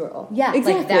love this girl. Yeah. Like,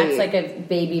 Exactly. that's like a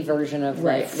baby version of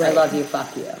like, Right, right. I love you, fuck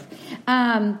you.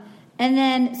 And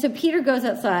then, so Peter goes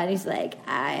outside. He's like,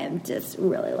 I am just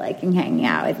really liking hanging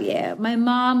out with you. My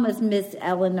mom was Miss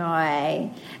Illinois.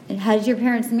 And how did your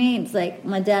parents meet? It's like,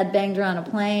 my dad banged her on a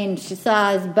plane. She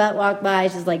saw his butt walk by.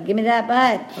 She's like, give me that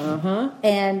butt. Uh-huh.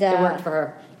 And It worked for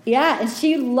her. yeah, and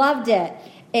she loved it.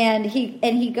 And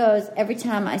he goes, every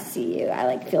time I see you, I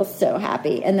like feel so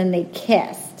happy. And then they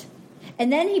kissed.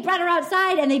 And then he brought her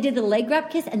outside and they did the leg grab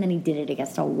kiss and then he did it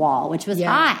against a wall, which was Yeah.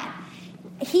 hot.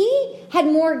 He had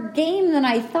more game than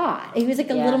I thought. He was like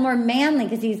a Yeah. little more manly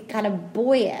because he's kind of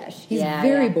boyish. He's Yeah,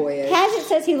 very yeah. boyish. Cadd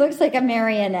says he looks like a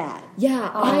marionette. Yeah.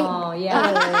 Oh, yeah.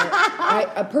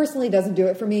 I personally doesn't do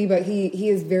it for me, but he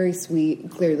is very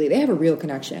sweet. Clearly, they have a real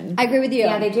connection. I agree with you.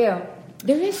 Yeah, they do.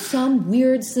 There is some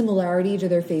weird similarity to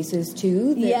their faces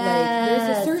too. That, like, there's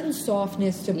Yes. a certain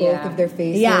softness to both Yeah. of their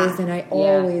faces, Yeah. and I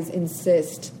always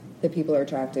insist that people are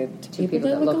attracted to people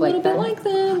that look a like little them. bit like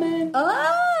them. And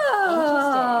Oh!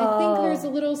 I think there's a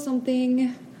little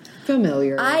something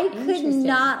familiar. I could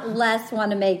not less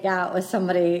want to make out with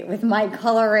somebody with my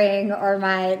coloring or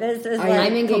my. This is like.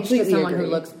 I'm engaged to completely someone agree.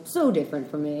 who looks so different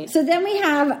from me. So then we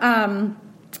have.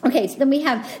 Okay, so then we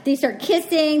have. They start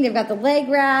kissing. They've got the leg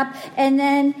wrap, and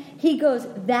then he goes,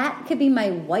 "That could be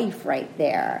my wife right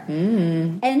there."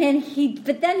 Mm. And then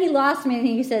but then he lost me, and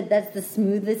he said, "That's the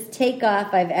smoothest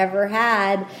takeoff I've ever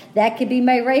had. That could be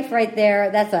my wife right there.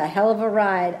 That's a hell of a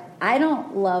ride." I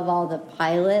don't love all the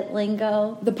pilot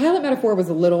lingo. The pilot metaphor was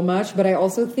a little much, but I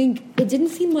also think it didn't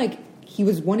seem like he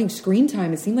was wanting screen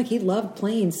time. It seemed like he loved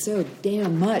planes so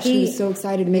damn much. He was so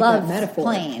excited to make that loves metaphor.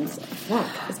 planes. Fuck,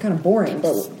 it's kind of boring,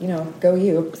 but go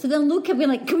you. So then Luke kept being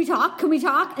like, "Can we talk? Can we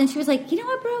talk?" And she was like, "You know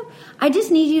what, bro? I just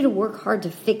need you to work hard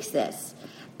to fix this."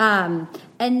 And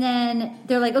then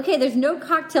they're like, "Okay, there's no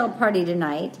cocktail party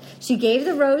tonight." She gave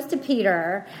the rose to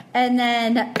Peter, and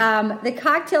then the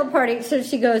cocktail party. So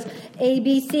she goes,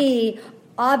 ABC.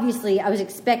 Obviously, I was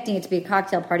expecting it to be a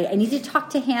cocktail party. I need to talk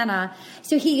to Hannah.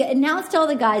 So he announced to all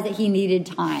the guys that he needed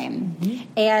time,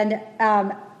 and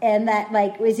that,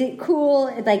 like, was it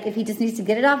cool? Like, if he just needs to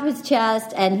get it off his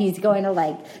chest, and he's going to,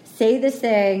 like, say this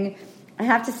thing. I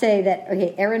have to say that,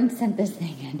 okay, Erin sent this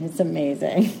thing in. It's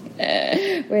amazing.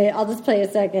 Wait, I'll just play a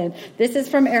second. This is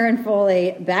from Erin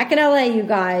Foley. Back in LA, you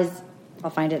guys.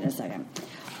 I'll find it in a second.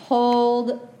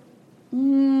 Hold.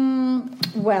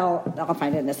 Well, I'll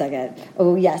find it in a second.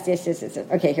 Oh, yes.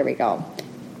 Okay, here we go.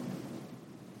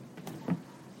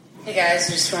 Hey guys,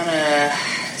 I just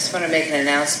want to make an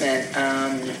announcement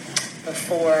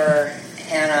before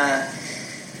Hannah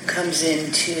comes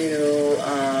into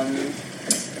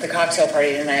the cocktail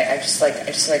party tonight,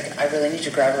 I really need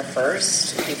to grab her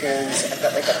first because I've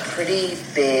got like a pretty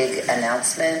big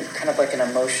announcement, kind of like an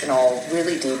emotional,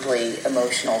 really deeply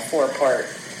emotional 4-part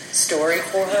story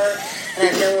for her.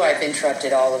 And I know I've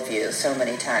interrupted all of you so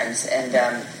many times, and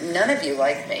none of you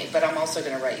like me, but I'm also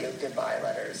going to write you goodbye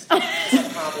letters. I'm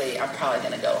probably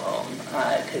going to go home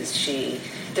because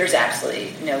there's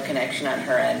absolutely no connection on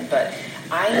her end, but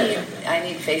I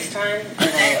need FaceTime,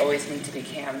 and I always need to be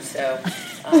Cam, so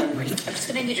I'm just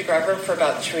going to need to grab her for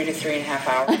about 3 to 3.5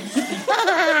 hours.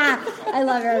 I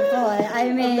love her boy. I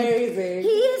mean, amazing. He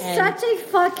is such a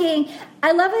fucking.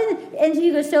 I love it. And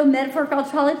he goes, so metaphorical. I'll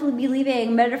probably be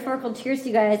leaving metaphorical cheers to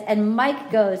you guys. And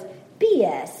Mike goes,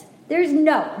 BS. There's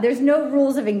no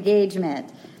rules of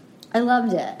engagement. I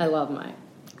loved it. I love Mike.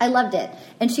 I loved it.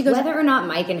 And she goes, whether or not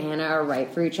Mike and Hannah are right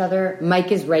for each other,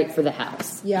 Mike is right for the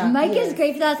house. Yeah, Mike is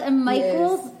great for the house, and Mike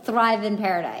will thrive in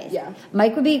paradise. Yeah.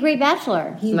 Mike would be a great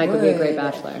bachelor. Mike would be a great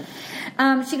bachelor.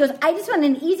 She goes, I just want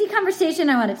an easy conversation.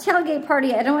 I want a tailgate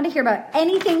party. I don't want to hear about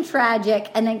anything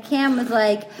tragic. And then Cam was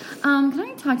like, can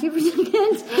I talk to you for a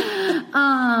second?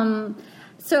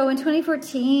 So in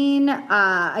 2014,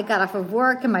 I got off of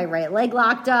work and my right leg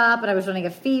locked up and I was running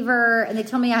a fever and they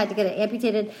told me I had to get it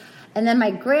amputated. And then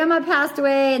my grandma passed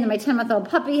away and then my 10-month-old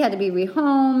puppy had to be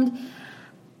rehomed.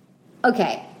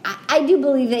 Okay, I do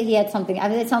believe that he had something. I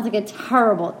mean, it sounds like a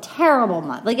terrible, terrible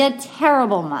month. Like a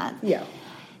terrible month. Yeah.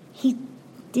 He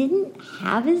didn't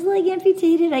have his leg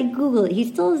amputated. I Googled it. He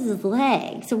still has his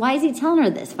leg. So why is he telling her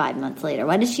this 5 months later?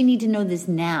 Why does she need to know this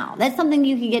now? That's something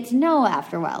you can get to know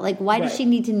after a while. Like, why does she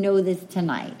need to know this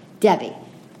tonight? Debbie.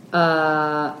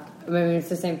 I mean, it's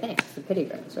the same thing. It's the pity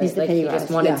rose, right? He's the pity he just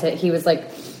rose, wanted to. He was like,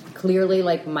 clearly,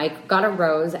 like Mike got a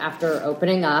rose after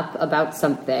opening up about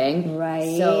something,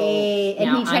 Right. So And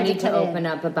now he tried I need to to cut in. open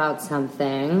up about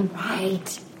something.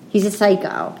 Right. He's a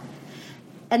psycho.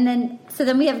 And then, so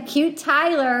then we have cute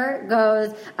Tyler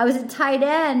goes, I was a tight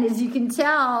end, as you can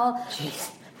tell. Jeez.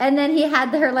 And then he had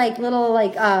her, like, little,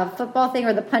 like, football thing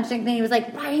or the punching thing. He was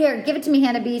like, right here, give it to me,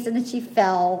 Hannah Beast. And then she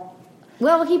fell.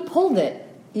 Well, he pulled it.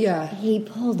 Yeah. He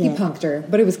pulled He it. punked her,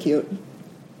 but it was cute.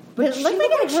 But it looked like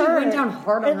it She hurt. went down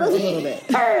hard on her a little bit.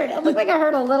 It looked like it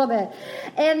hurt a little bit.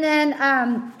 And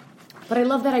then, But I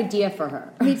love that idea for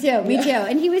her. me too.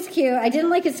 And he was cute. I didn't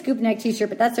like his scoop neck t-shirt,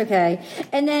 but that's okay.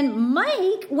 And then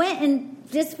Mike went and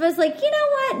just was like, you know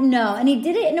what? No. And he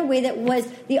did it in a way that was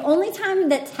the only time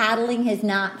that tattling has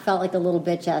not felt like a little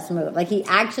bitch-ass move. Like, he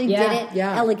actually did it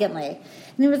elegantly.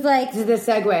 And he was like... This is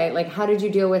the segue. Like, how did you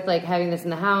deal with, like, having this in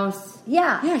the house?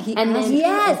 Yeah. Yeah, he and asked then,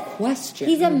 her a question.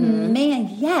 He's a man.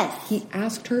 Yes. He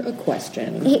asked her a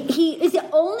question. He is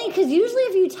only because usually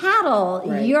if you tattle,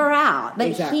 Right. you're out. But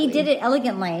Exactly. he did it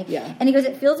elegantly. Yeah. And he goes,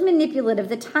 it feels manipulative,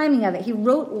 the timing of it. He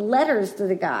wrote letters to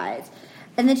the guys.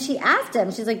 And then she asked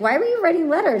him, she's like, why were you writing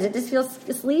letters? It just feels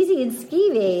sleazy and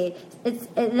skeevy.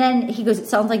 And then he goes, it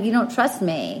sounds like you don't trust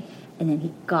me. And then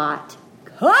he got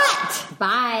cut.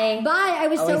 Bye. I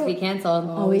was Always be canceled.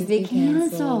 Always be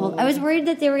canceled. I was worried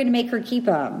that they were going to make her keep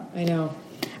him. I know.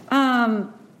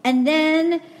 And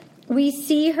then we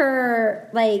see her,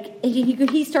 like,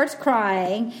 he starts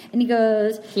crying, and he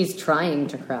goes... He's trying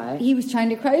to cry. He was trying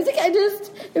to cry. He's like,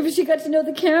 if she got to know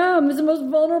the Cam, it's the most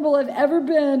vulnerable I've ever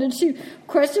been, and she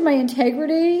questioned my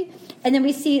integrity. And then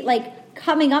we see, like,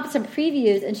 coming up some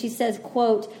previews, and she says,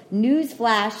 quote,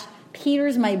 newsflash,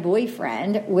 Peter's my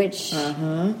boyfriend, which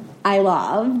I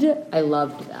loved. I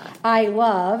loved that.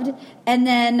 And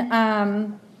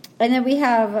then we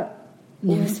have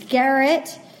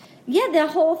Garrett. Yeah, the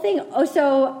whole thing. Oh,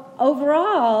 so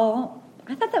overall,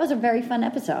 I thought that was a very fun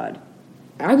episode.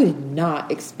 I was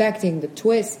not expecting the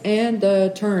twists and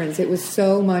the turns. It was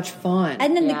so much fun.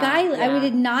 And then the Yeah, guy, yeah. I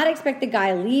did not expect the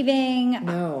guy leaving.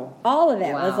 No. All of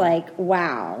it Wow. was like,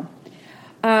 wow.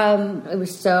 It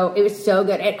was so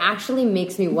good. It actually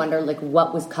makes me wonder, like,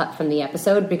 what was cut from the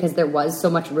episode, because there was so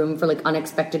much room for, like,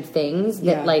 unexpected things that,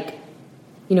 Yeah. like,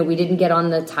 you know, we didn't get on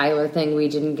the Tyler thing. We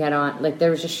didn't get on, like,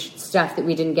 there was just stuff that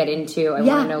we didn't get into. I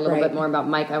want to know a little right. bit more about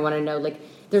Mike. I want to know, like,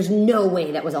 there's no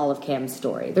way that was all of Cam's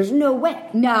story. There's no way.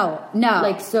 No.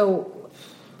 Like, so...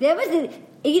 There was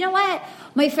you know what?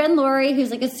 My friend Lori,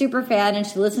 who's like a super fan, and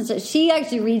she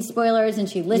actually reads spoilers and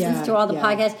she listens to all the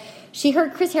podcasts. She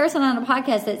heard Chris Harrison on a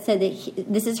podcast that said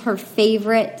that this is his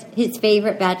favorite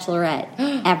Bachelorette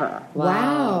ever.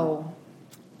 Wow.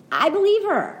 I believe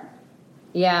her.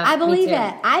 Yeah, I believe me too.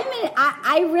 it. I mean,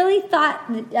 I really thought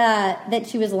that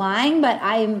she was lying, but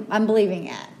I'm believing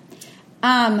it.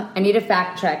 I need to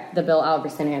fact check the Bill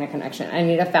Albertson-Hannah connection. I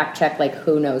need to fact check, like,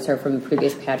 who knows her from the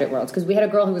previous pageant worlds. Because we had a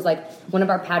girl who was, like, one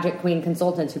of our pageant queen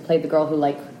consultants who played the girl who,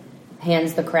 like,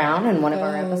 hands the crown in one of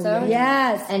our episodes.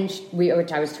 Yes. And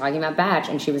I was talking about Batch,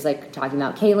 and she was like talking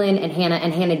about Kaylin and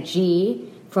Hannah G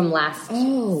from last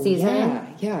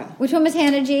season. Yeah. Which one was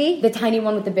Hannah G? The tiny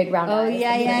one with the big round eyes. Oh,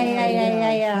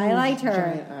 yeah. I liked her.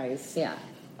 Giant eyes. Yeah.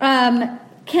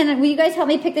 Will you guys help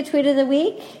me pick the tweet of the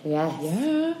week? Yes.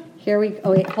 Yeah. Here we go.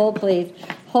 Oh, wait, hold please.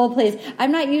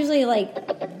 I'm not usually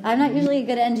a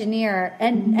good engineer,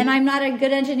 and I'm not a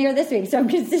good engineer this week, so I'm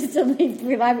consistently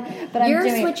but You're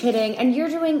doing switch hitting, and you're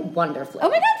doing wonderfully. Oh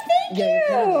my God, thank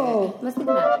you. Must be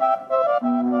the magic.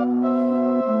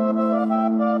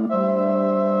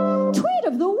 Tweet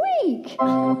of the week.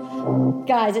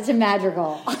 Guys, it's a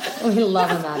madrigal. We love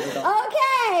a magical.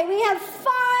 Okay, we have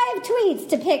 5 tweets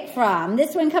to pick from.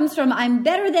 This one comes from I'm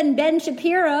Better Than Ben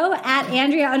Shapiro at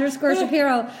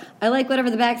Andrea_Shapiro. I like whatever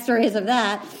the backstory is of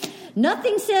that.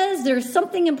 Nothing says there's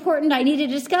something important I need to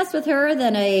discuss with her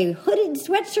than a hooded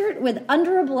sweatshirt with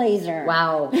under a blazer.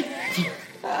 Wow.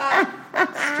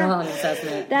 Strong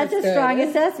assessment. That's a strong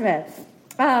assessment.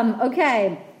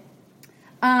 Okay.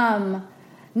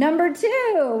 Number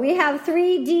 2, we have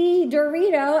 3D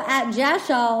Dorito at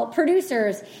Jashal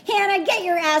Producers. Hannah, get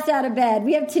your ass out of bed.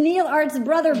 We have Tennille Art's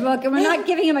brother book, and we're not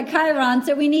giving him a Chiron,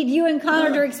 so we need you and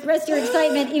Connor to express your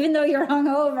excitement, even though you're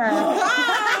hungover.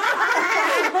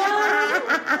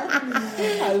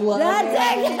 I love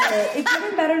it. It's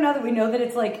even better now that we know that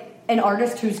it's like an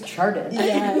artist who's charted.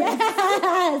 Yes.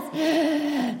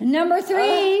 Number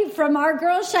 3 from our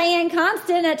girl Cheyenne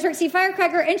Constant at Trixie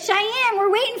Firecracker. And Cheyenne,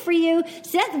 we're waiting for you.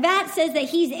 Seth Vatt says that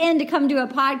he's in to come do a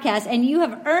podcast, and you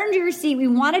have earned your seat. We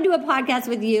want to do a podcast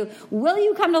with you. Will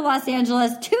you come to Los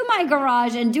Angeles to my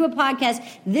garage and do a podcast?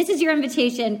 This is your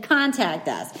invitation. Contact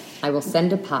us. I will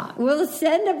send a pie. We'll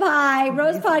send a pie.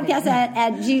 Rosepodcast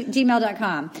at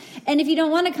gmail.com. And if you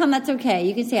don't want to come, that's okay.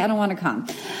 You can say, I don't want to come.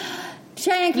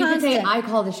 Cheyenne You can Constant. say, I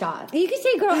call the shots. You can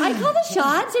say, girl, I call the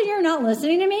shots and you're not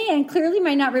listening to me, and clearly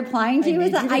my not replying to you is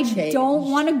that I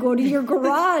don't want to go to your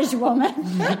garage, woman.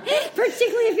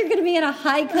 Particularly if you're going to be in a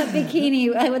high-cut bikini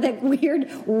with a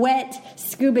weird, wet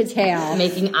scuba tail.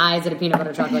 Making eyes at a peanut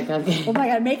butter chocolate cookie. Oh my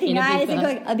God, making eyes and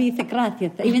going, Ibiza,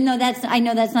 gracias. Even though I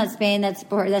know that's not Spain, that's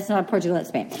not Portugal, that's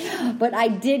Spain. But I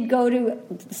did go to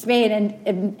Spain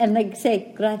and like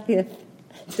say, gracias.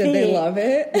 Did they love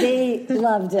it? They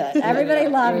loved it. Everybody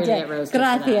loved it.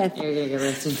 Gracias. You're gonna get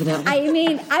roasted for that. I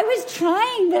mean, I was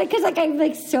trying, but because I'm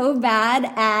like so bad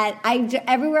at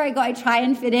everywhere I go, I try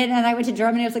and fit in. And I went to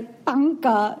Germany. I was like, danke.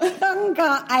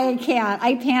 I can't.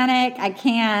 I panic. I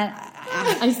can't.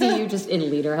 I see you just in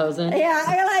lederhosen. Yeah,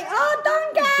 I'm like, oh,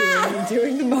 danke.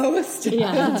 Doing the most.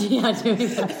 Yeah, doing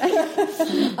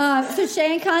that. So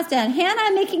Cheyenne Constant,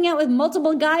 Hannah making out with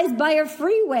multiple guys by a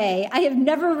freeway. I have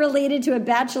never related to a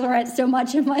bachelorette so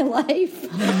much in my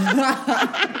life.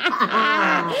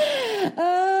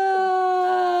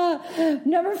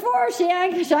 Number 4,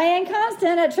 Cheyenne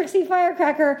Constant at Trixie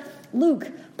Firecracker.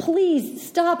 Luke, please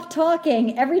stop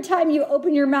talking. Every time you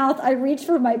open your mouth, I reach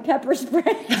for my pepper spray.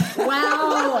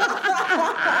 Wow.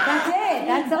 That's it.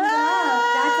 That sums it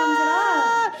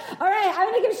up. All right, I'm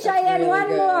going to give Cheyenne really one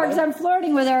good. more because I'm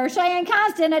flirting with her. Cheyenne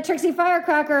Constant at Trixie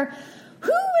Firecracker.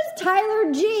 Who is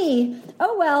Tyler G?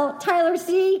 Oh, well, Tyler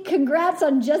C. Congrats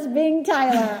on just being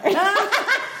Tyler.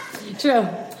 True.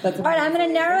 All right, I'm going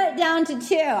to narrow it down to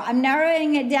 2. I'm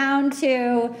narrowing it down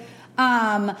to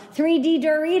 3D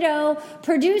Dorito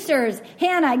Producers.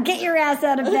 Hannah, get your ass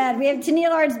out of bed. We have Tennille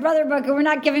Art's brother book, and we're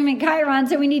not giving him Chiron,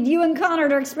 so we need you and Connor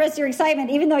to express your excitement,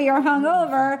 even though you're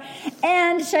hungover.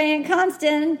 And Cheyenne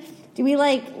Constant, do we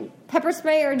like pepper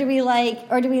spray or do we like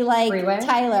Freeway?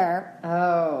 Tyler?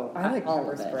 Oh, I like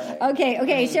pepper spray.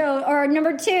 Okay. So, or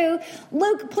number 2,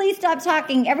 Luke, please stop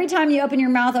talking. Every time you open your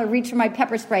mouth, I'll reach for my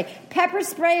pepper spray. Pepper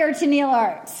spray or Tennille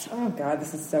Arts? Oh God,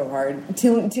 this is so hard.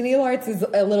 Tennille Arts is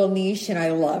a little niche, and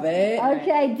I love it.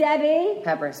 Okay, Debbie.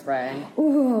 pepper spray.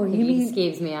 Ooh, you He mean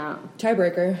scaves me out.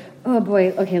 Tiebreaker. Oh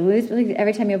boy. Okay,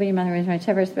 every time you open your mouth, I reach for my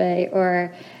pepper spray.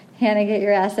 Or Hannah, get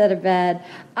your ass out of bed.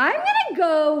 I'm gonna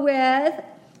go with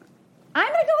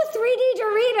 3D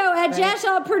Dorito at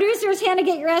Jashal Producers. Hannah,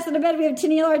 get your ass out of bed. We have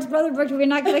Tennille Art's brother booked. We're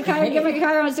not going to give my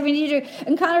Chiron, so we need you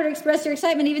and Connor to express your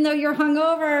excitement, even though you're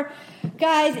hungover.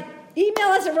 Guys, email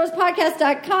us at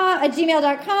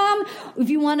rosepodcast.com@gmail.com. If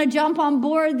you want to jump on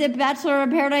board the Bachelor of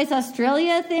Paradise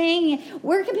Australia thing,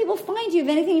 where can people find you? Have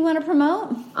anything you want to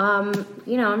promote? I'm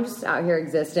just out here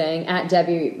existing at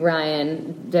Debby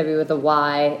Ryan, Debby with a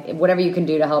Y. Whatever you can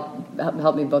do to help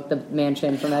me book the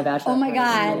mansion for my bachelor. Oh my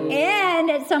God. And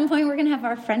at some point, we're going to have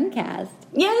our friend cast.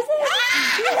 Yes.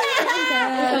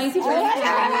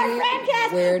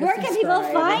 Where to Where can people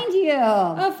subscribe. find you?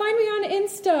 Find me on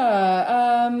Insta.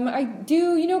 I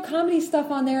do, comedy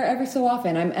stuff on there every so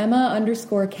often. I'm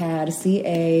Emma_Cadd,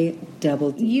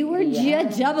 CADD. You were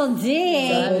just Double D.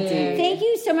 Double D. Thank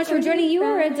you so much for joining. You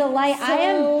were a delight.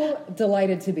 So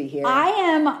delighted to be here. I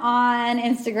am on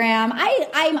Instagram.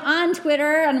 I'm on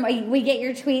Twitter, and we get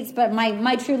your tweets, but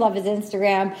my true love is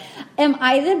Instagram. Am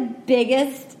I the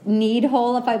biggest need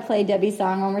hole if I play Debbie's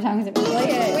song one more time? Wait,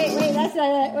 that's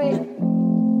not it. Wait.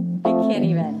 I can't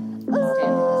even.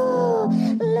 Oh,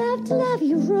 love to love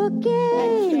you,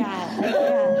 rookie. I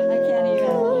can't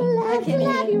even. Love to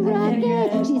love you,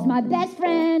 rookie. She's my best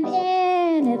friend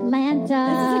in Atlanta.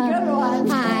 This is a good one.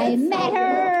 I met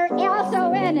her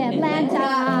also in Atlanta.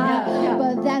 Yeah.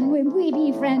 But then when we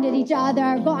befriended each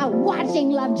other, go out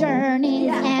watching Love Journeys,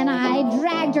 and I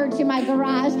dragged her to my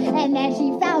garage, and then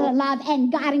she fell in love and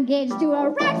got engaged to a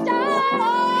rock star.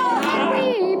 And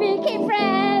we became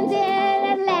friends in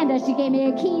Atlanta. She gave me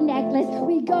a key necklace.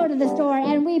 We go to the store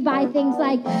and we buy things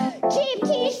like cheap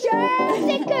t-shirts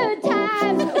and good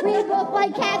times. We both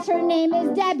like cats. Her name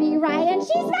is Debby, right? And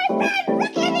she's my friend.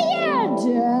 Rookie of the year,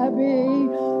 Debby.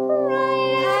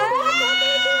 Right.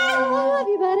 I love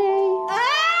you, buddy.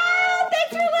 Oh,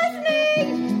 thanks for listening.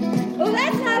 Oh,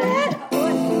 that's not it.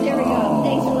 Oh, there we go.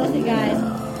 Thanks for listening, guys.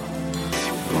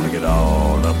 Gonna get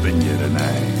all up in you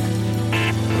tonight.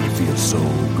 It feels so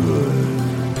good.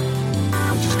 I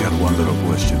just got one little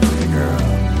question for you, girl.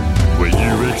 Will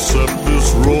you accept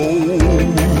this rose?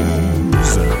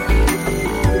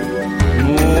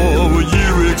 Oh, will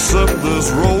you accept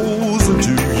this rose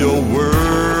into your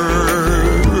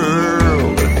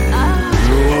world? Oh,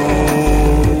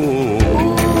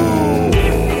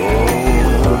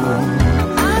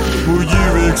 will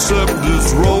you accept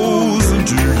this rose?